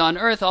appears on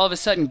Earth, all of a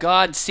sudden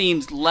God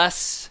seems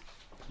less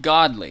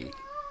godly,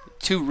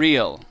 too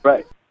real.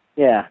 Right.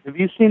 Yeah. Have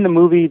you seen the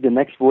movie The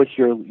Next Voice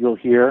You'll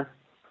Hear?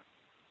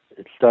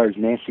 It stars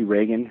Nancy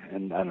Reagan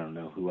and I don't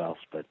know who else,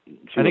 but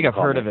I think I've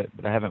heard of it,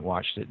 but I haven't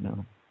watched it.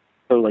 No.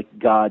 So like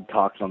God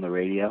talks on the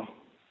radio.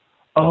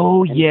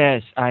 Oh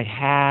yes, I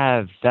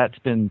have. That's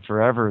been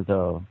forever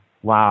though.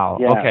 Wow.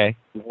 Yeah, okay.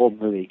 The whole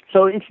movie.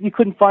 So you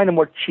couldn't find a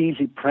more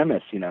cheesy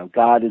premise.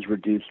 God is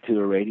reduced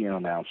to a radio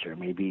announcer.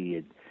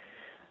 Maybe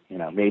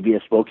maybe a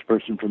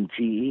spokesperson from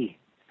GE.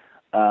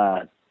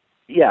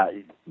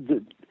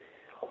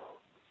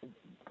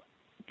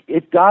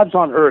 If God's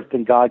on Earth,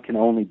 then God can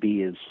only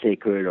be as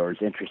sacred or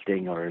as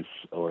interesting or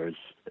as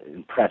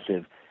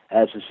impressive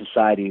as the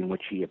society in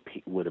which he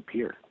would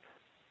appear.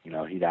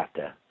 He'd have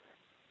to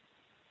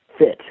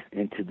fit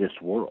into this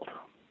world,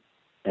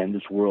 and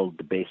this world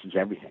debases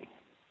everything.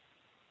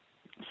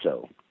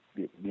 So,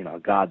 a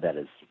God that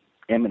is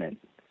immanent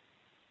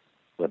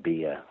would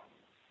be a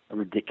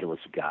ridiculous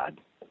God,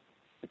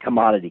 a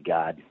commodity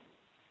God.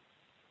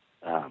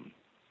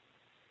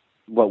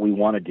 What we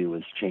want to do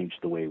is change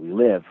the way we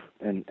live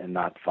and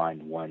not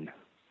find one,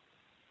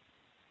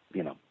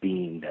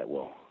 being that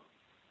will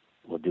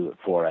do it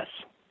for us.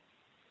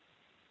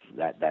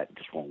 That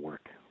just won't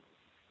work.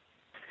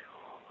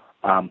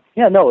 The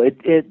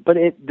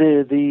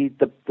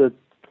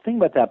thing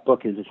about that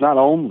book is it's not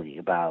only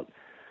about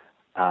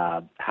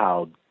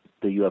how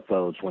the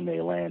UFOs, when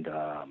they land,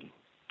 are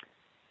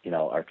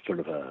sort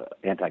of a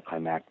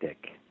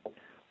anticlimactic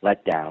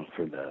letdown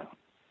for the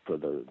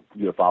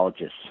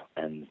ufologists,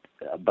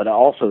 but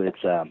also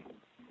it's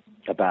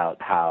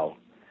about how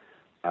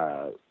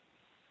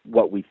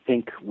what we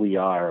think we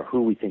are, or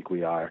who we think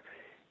we are,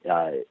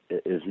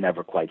 is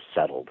never quite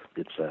settled.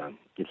 It's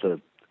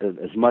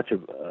as much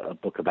of a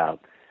book about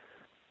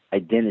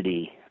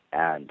identity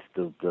and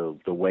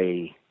the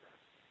way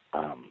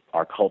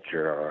our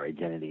culture or our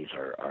identities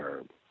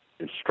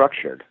is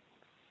structured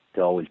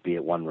to always be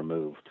at one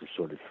remove, to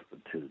sort of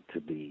to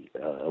be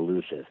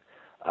elusive,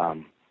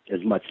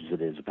 as much as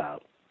it is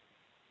about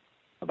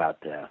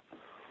the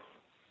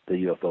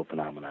UFO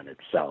phenomenon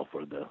itself,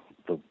 or the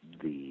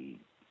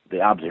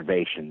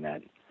observation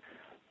that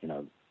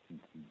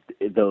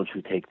those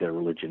who take their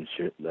religion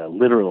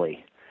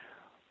literally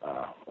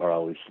are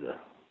always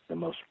the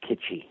most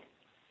kitschy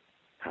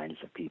kinds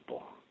of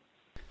people.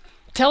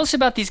 Tell us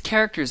about these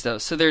characters, though.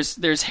 So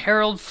there's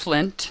Harold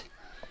Flint,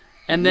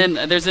 and then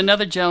there's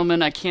another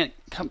gentleman, I can't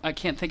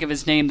think of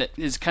his name, that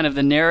is kind of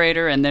the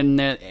narrator, and then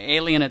the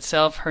alien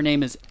itself, her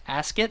name is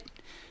Asket.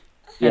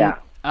 Yeah.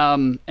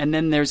 And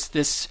then there's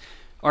this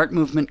art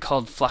movement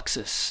called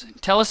Fluxus.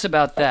 Tell us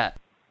about that.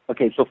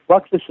 Okay, so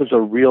Fluxus is a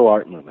real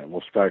art movement.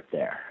 We'll start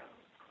there.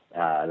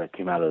 That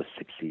came out of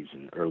the 60s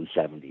and early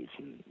 70s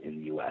in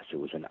the U.S. It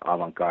was an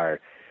avant-garde,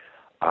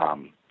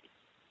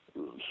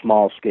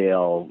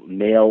 small-scale,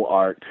 male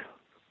art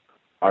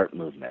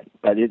movement.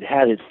 But it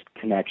had its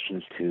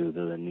connections to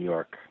the New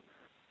York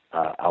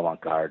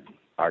avant-garde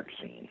art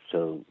scene.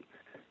 So,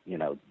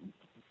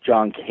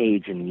 John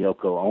Cage and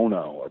Yoko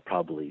Ono are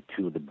probably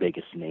two of the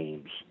biggest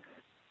names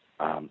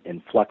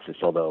in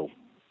Fluxus, although,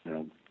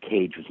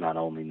 Cage was not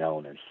only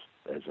known as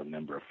a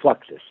member of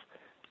Fluxus,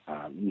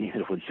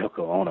 neither was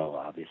Yoko Ono,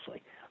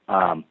 obviously.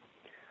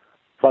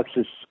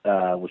 Fluxus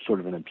was sort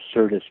of an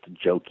absurdist,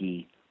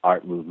 jokey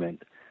art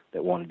movement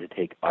that wanted to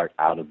take art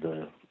out of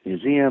the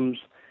museums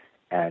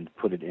and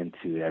put it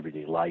into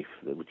everyday life,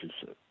 which is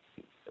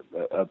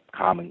a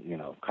common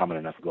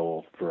enough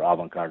goal for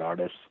avant-garde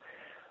artists.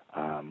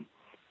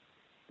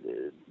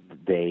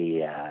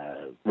 They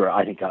were,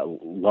 I think,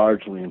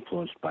 largely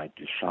influenced by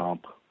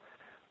Duchamp.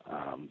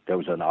 There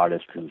was an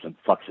artist who was a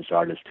Fluxus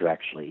artist who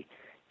actually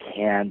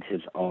canned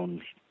his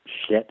own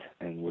shit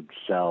and would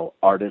sell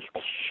artist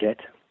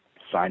shit,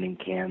 signing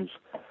cans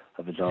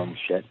of his own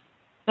shit.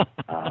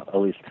 At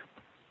least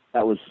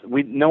that was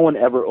no one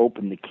ever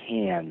opened the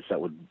cans that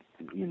would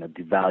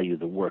devalue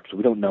the work, so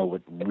we don't know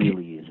what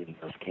really is in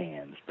those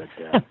cans. But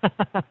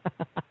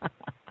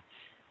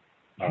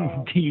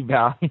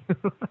P-value.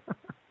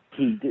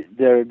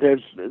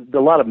 There's a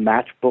lot of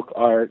matchbook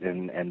art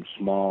and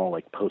small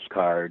like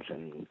postcards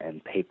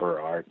and paper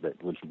art that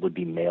would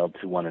be mailed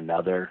to one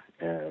another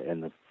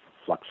in the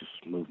Fluxus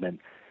movement.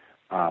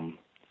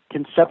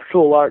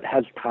 Conceptual art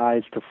has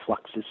ties to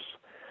Fluxus.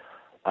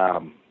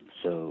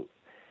 So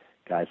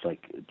guys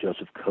like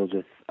Joseph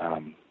Kosuth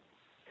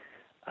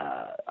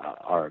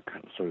are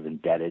sort of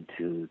indebted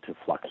to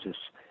Fluxus.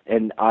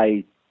 And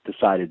I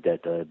decided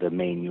that the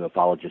main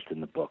ufologist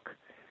in the book,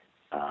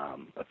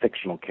 a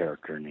fictional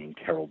character named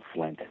Harold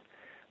Flint,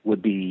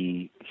 would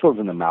be sort of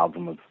an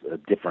amalgam of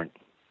different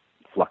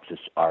Fluxus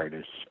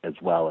artists, as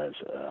well as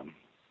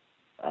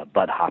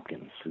Bud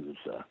Hopkins, who's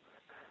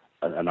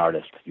an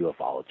artist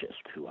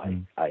ufologist who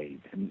I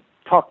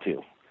talked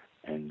to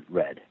and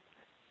read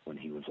when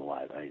he was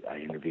alive. I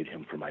interviewed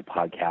him for my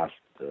podcast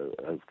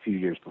a few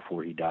years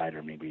before he died,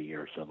 or maybe a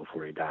year or so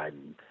before he died,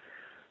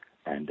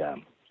 and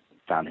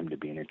found him to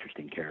be an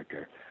interesting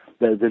character.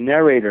 The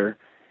narrator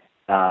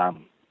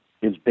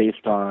is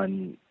based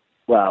on,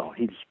 well,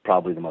 he's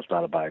probably the most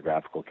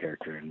autobiographical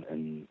character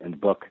in the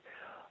book.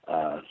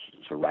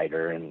 He's a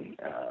writer and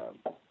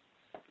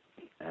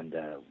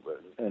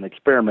an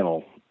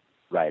experimental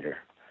writer.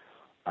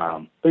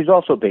 But he's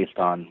also based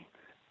on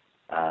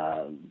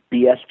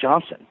B.S.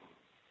 Johnson.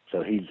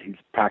 So he's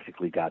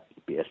practically got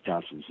B.S.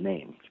 Johnson's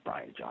name. It's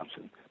Brian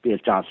Johnson. B.S.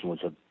 Johnson was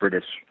a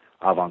British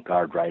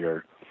avant-garde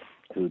writer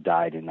who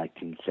died in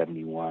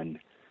 1971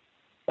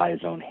 by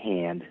his own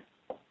hand.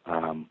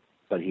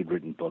 But he'd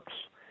written books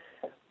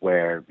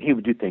where he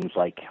would do things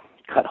like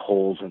cut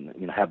holes and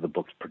have the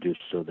books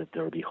produced so that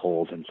there would be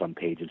holes in some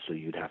pages, so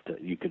you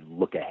could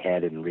look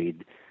ahead and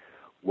read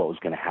what was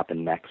going to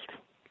happen next.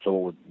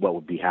 So what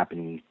would be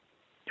happening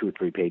 2 or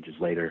 3 pages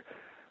later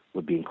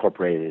would be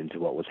incorporated into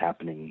what was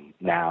happening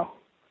now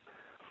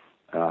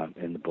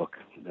in the book,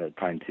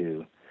 trying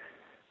to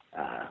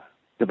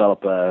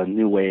develop a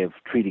new way of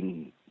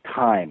treating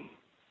time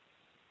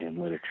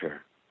in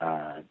literature.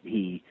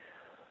 He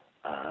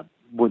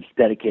was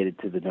dedicated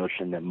to the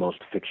notion that most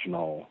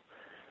fictional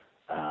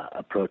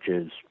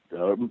approaches,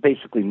 or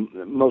basically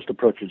most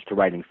approaches to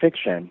writing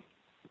fiction,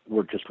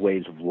 were just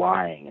ways of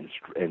lying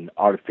and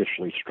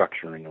artificially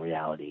structuring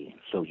reality.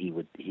 So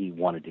he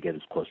wanted to get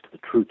as close to the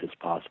truth as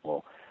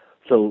possible.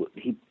 So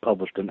he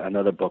published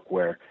another book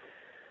where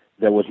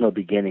there was no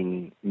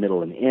beginning,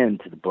 middle, and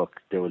end to the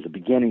book. There was a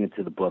beginning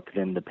to the book,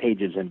 then the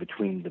pages in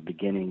between the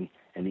beginning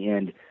and the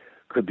end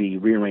could be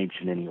rearranged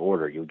in any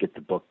order. You would get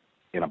the book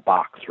in a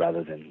box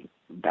rather than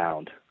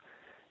bound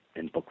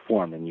in book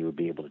form, and you would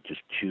be able to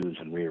just choose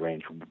and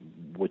rearrange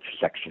which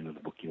section of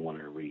the book you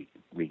wanted to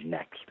read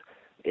next.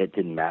 It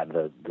didn't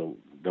matter.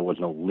 There was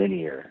no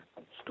linear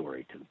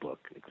story to the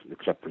book,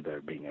 except for there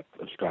being a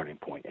starting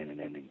point and an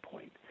ending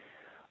point.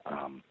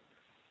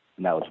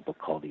 And that was a book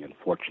called The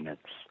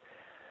Unfortunates.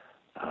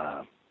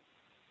 So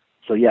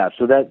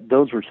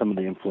those were some of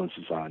the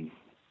influences on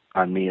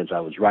me as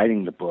I was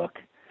writing the book.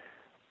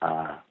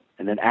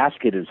 And then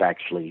Ask It is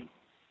actually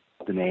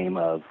the name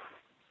of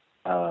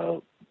a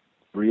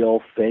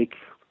real fake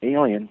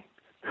alien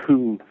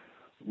who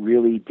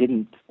really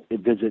didn't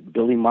visit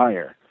Billy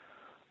Meier.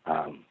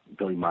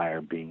 Billy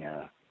Meier being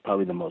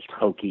probably the most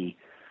hokey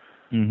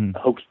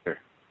hoaxer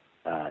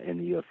in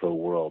the UFO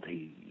world.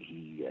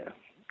 He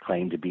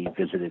claimed to be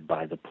visited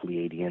by the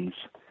Pleiadians,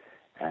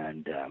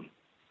 and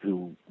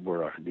who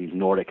were these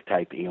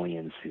Nordic-type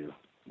aliens who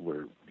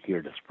were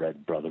here to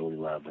spread brotherly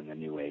love and the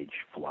New Age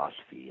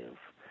philosophy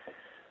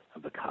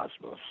of the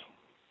cosmos.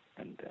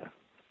 And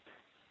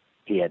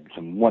he had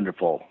some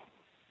wonderful,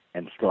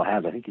 and still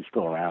has, I think he's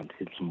still around,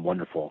 he had some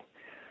wonderful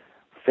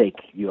fake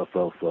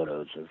UFO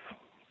photos of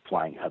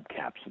flying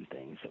hubcaps and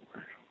things that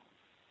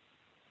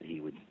he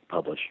would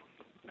publish.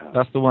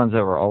 That's the ones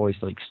that were always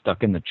like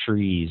stuck in the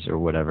trees or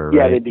whatever,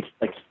 yeah, right? They'd be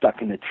like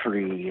stuck in a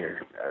tree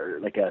or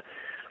like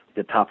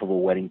the top of a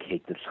wedding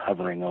cake that's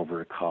hovering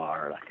over a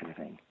car, that kind of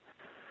thing.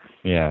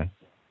 Yeah.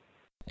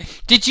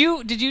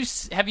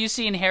 Have you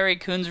seen Harry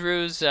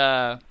Kunzru's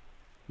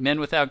Men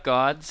Without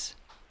Gods?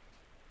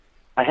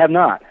 I have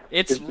not.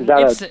 Is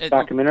that a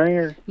documentary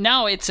or?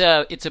 No, it's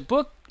a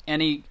book,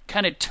 and he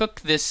kind of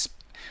took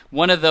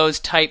one of those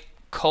type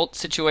cult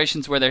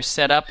situations where they're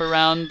set up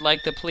around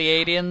like the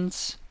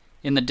Pleiadians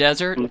in the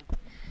desert,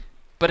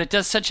 but it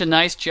does such a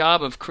nice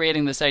job of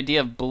creating this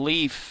idea of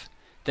belief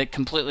that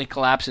completely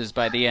collapses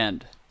by the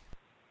end.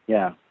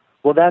 Yeah.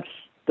 Well, that's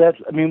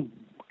I mean,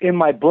 in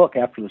my book,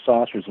 after the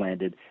saucers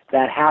landed,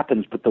 that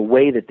happens, but the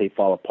way that they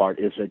fall apart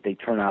is that they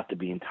turn out to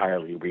be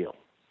entirely real.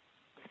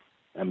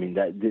 I mean,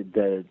 to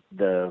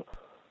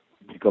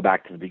go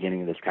back to the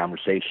beginning of this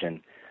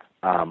conversation,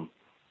 the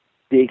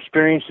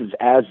experiences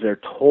as they're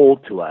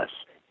told to us,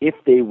 if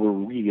they were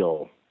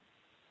real,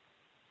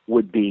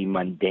 would be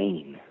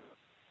mundane.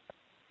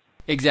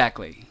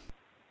 Exactly.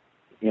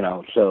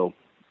 So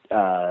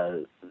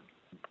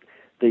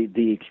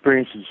the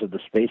experiences of the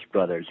Space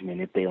Brothers, I mean,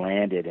 if they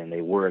landed and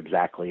they were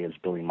exactly as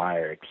Billy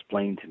Meier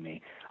explained to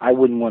me, I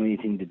wouldn't want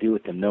anything to do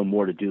with them, no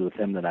more to do with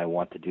them than I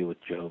want to do with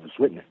Jehovah's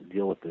Witnesses,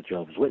 deal with the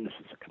Jehovah's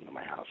Witnesses that come to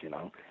my house,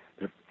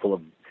 they're full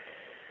of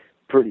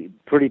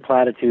pretty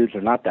platitudes,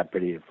 or not that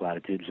pretty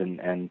platitudes,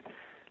 and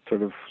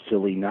sort of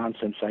silly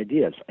nonsense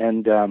ideas.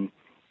 And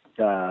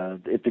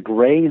if the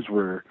Greys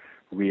were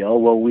real,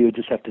 well, we would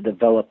just have to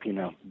develop,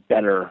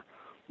 better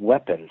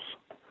weapons.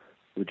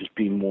 It would just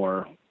be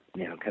more,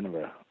 kind of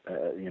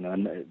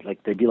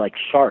like they'd be like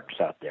sharks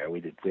out there.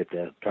 We have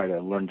to try to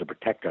learn to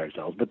protect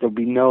ourselves, but there'd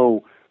be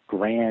no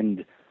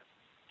grand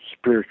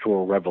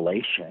spiritual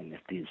revelation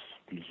if these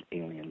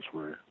aliens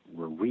were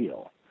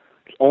real.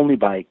 It's only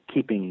by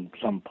keeping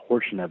some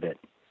portion of it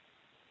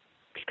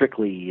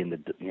strictly in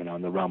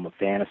the realm of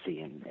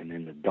fantasy and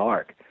in the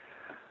dark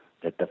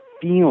that the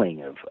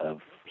feeling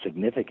of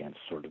significance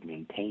sort of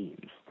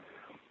maintains.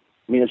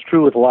 I mean, it's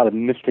true with a lot of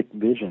mystic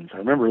visions. I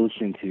remember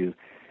listening to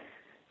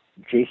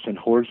Jason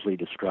Horsley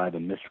describe a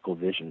mystical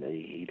vision that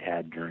he'd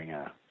had during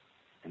an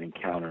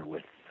encounter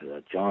with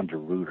John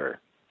DeRuyter,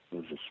 who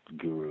was this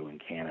guru in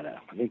Canada.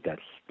 I think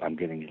I'm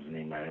getting his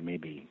name right. I may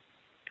be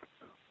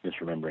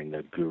misremembering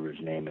the guru's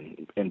name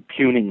and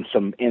impugning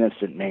some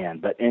innocent man.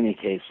 But in any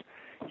case,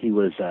 he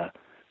was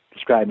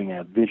describing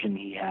a vision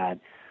he had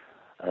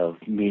of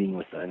meeting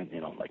with,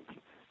 like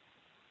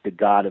the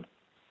god of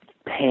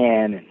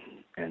Pan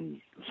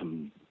and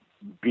some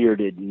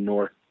bearded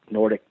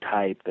Nordic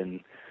type, and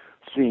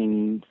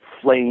seeing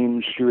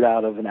flames shoot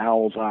out of an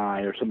owl's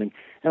eye or something.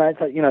 And I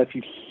thought, if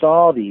you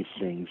saw these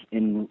things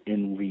in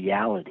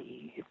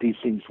reality, if these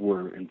things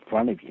were in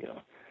front of you,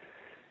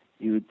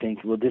 you would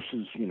think, well, this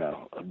is,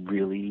 a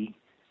really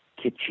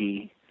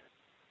kitschy,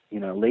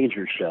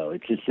 laser show.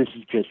 This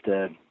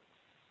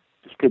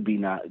could be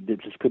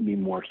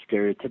more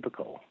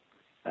stereotypical.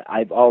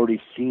 I've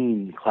already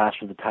seen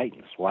Clash of the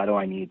Titans. Why do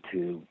I need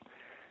to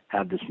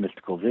have this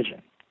mystical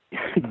vision?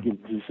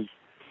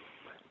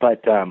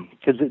 But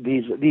because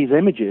these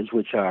images,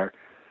 which are,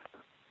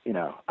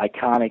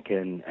 iconic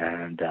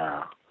and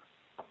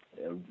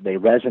they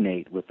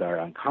resonate with our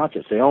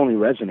unconscious. They only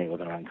resonate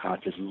with our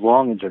unconscious as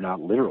long as they're not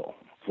literal,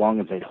 as long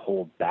as they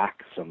hold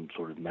back some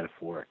sort of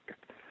metaphoric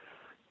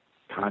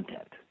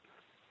content.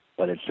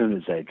 But as soon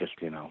as they just,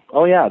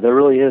 oh yeah, there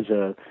really is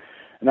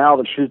an owl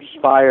that shoots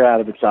fire out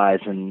of its eyes,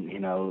 and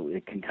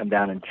it can come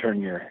down and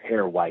turn your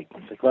hair white.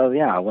 It's like, well,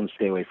 yeah, I want to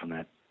stay away from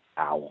that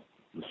owl.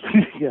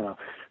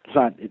 It's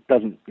not. It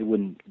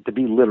wouldn't. To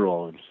be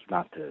literal, it's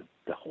not to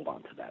hold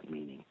on to that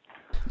meaning.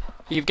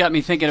 You've got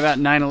me thinking about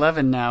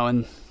 9/11 now,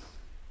 and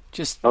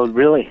just. Oh,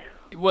 really?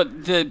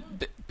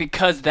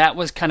 Because that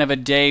was kind of a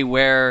day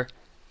where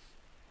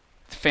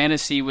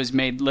fantasy was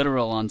made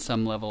literal on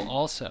some level,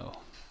 also.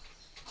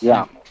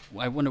 Yeah.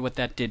 I wonder what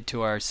that did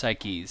to our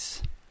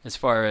psyches, as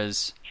far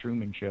as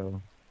Truman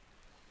Show.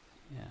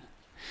 Yeah.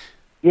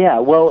 Yeah.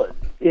 Well,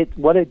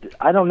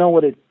 I don't know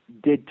what it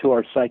did to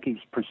our psyches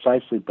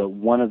precisely, but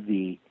one of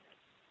the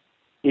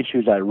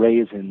issues I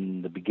raised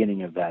in the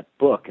beginning of that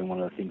book, and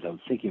one of the things I was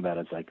thinking about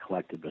as I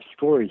collected the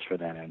stories for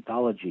that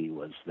anthology,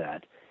 was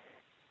that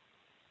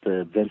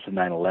the events of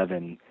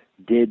 9/11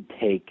 did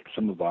take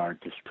some of our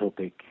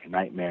dystopic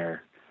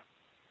nightmare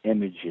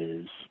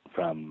images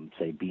from,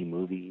 say, B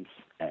movies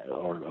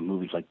or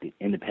movies like the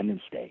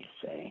Independence Day,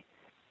 say,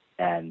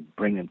 and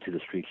bring them to the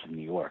streets of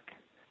New York.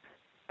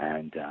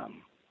 And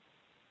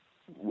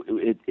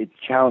it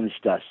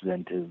challenged us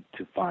then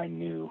to find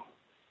new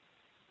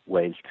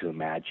ways to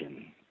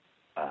imagine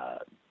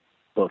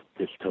both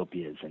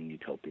dystopias and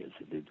utopias.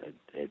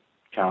 It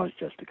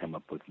challenged us to come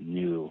up with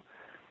new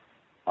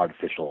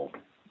artificial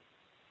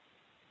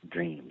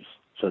dreams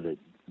so that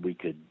we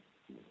could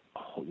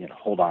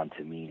hold on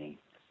to meaning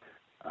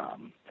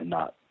and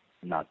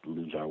not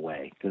lose our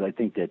way. Because I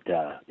think that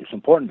it's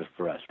important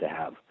for us to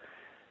have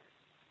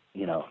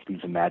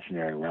these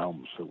imaginary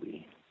realms that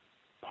we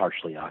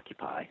partially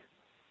occupy,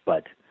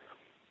 but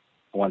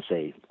once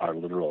they are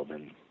literal,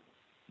 then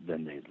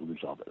they lose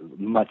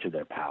much of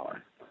their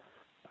power.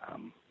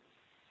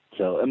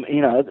 So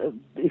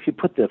if you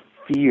put the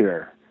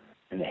fear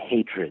and the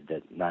hatred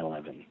that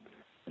 9/11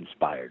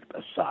 inspired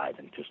aside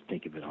and just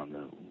think of it on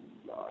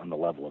the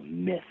level of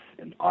myth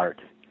and art,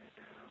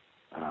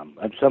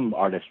 some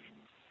artists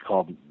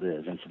called the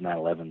events of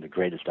 9/11 the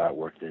greatest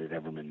artwork that had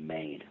ever been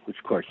made, which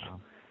of course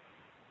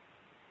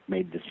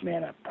made this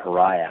man a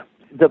pariah.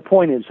 The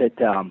point is that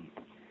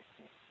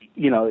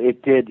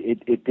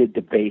it did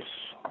debase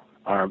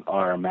our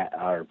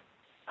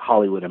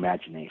Hollywood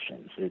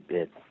imaginations.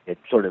 It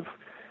sort of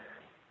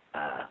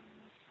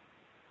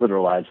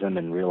literalized them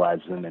and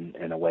realized them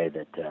in a way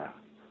that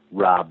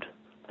robbed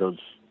those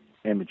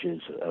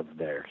images of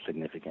their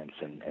significance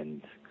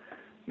and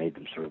made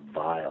them sort of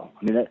vile.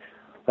 I mean,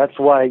 that's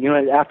why,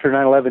 after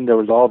 9/11 there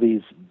was all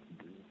these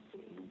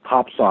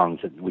pop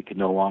songs that we could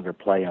no longer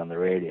play on the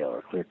radio,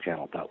 or Clear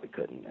Channel thought we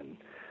couldn't, and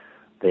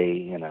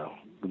they,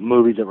 the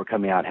movies that were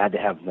coming out had to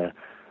have the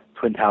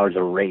Twin Towers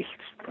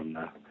erased from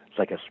it's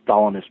like a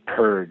Stalinist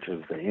purge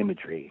of the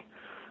imagery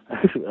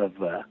of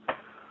the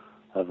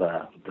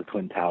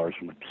Twin Towers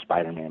from the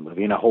Spider-Man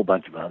movie and a whole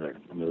bunch of other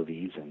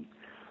movies, and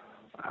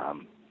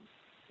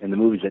the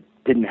movies that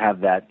didn't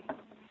have that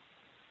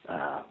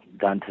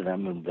done to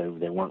them, and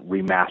they weren't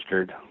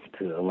remastered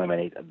to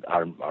eliminate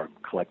our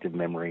collective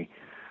memory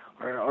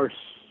are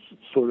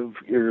sort of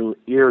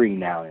eerie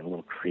now and a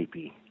little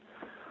creepy.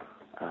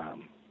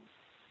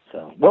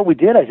 So what we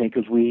did, I think,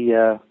 is we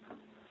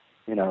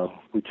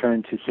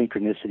turned to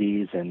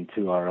synchronicities and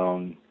to our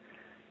own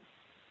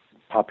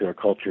popular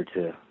culture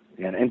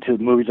and to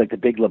movies like The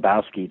Big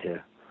Lebowski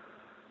to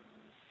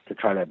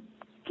try to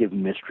give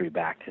mystery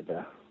back to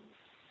the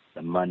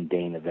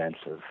mundane events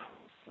of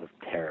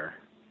terror.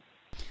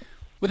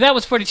 Well, that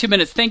was 42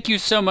 minutes. Thank you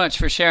so much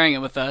for sharing it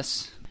with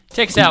us.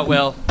 Take us out,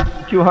 Will.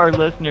 To our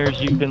listeners,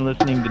 you've been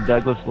listening to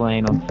Douglas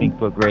Lane on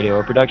SyncBook Radio,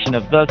 a production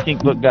of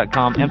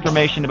thesyncbook.com.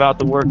 Information about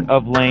the work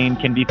of Lane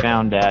can be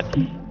found at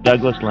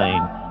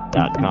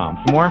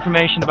douglaslane.com. For more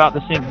information about the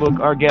SyncBook,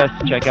 our guests,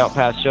 check out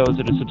past shows,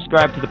 or to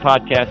subscribe to the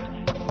podcast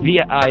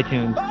via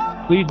iTunes,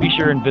 please be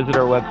sure and visit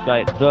our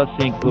website,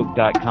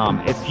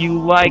 thesyncbook.com. If you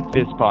like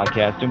this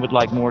podcast and would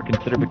like more,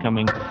 consider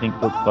becoming a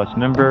SyncBook Plus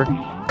member.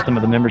 Some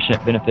of the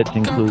membership benefits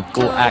include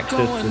full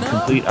access to the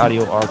complete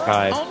audio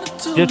archive,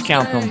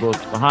 discounts on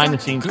books,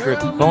 behind-the-scenes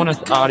scripts,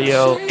 bonus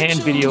audio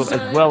and video,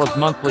 as well as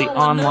monthly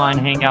online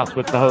hangouts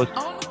with the host.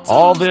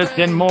 All this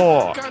and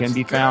more can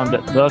be found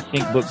at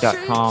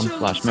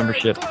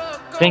thesyncbook.com/membership.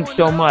 Thanks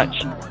so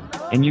much.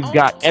 And you've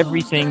got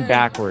everything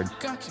backwards.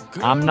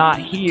 I'm not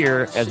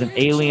here as an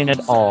alien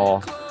at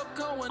all.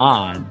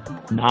 I'm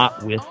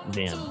not with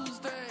them.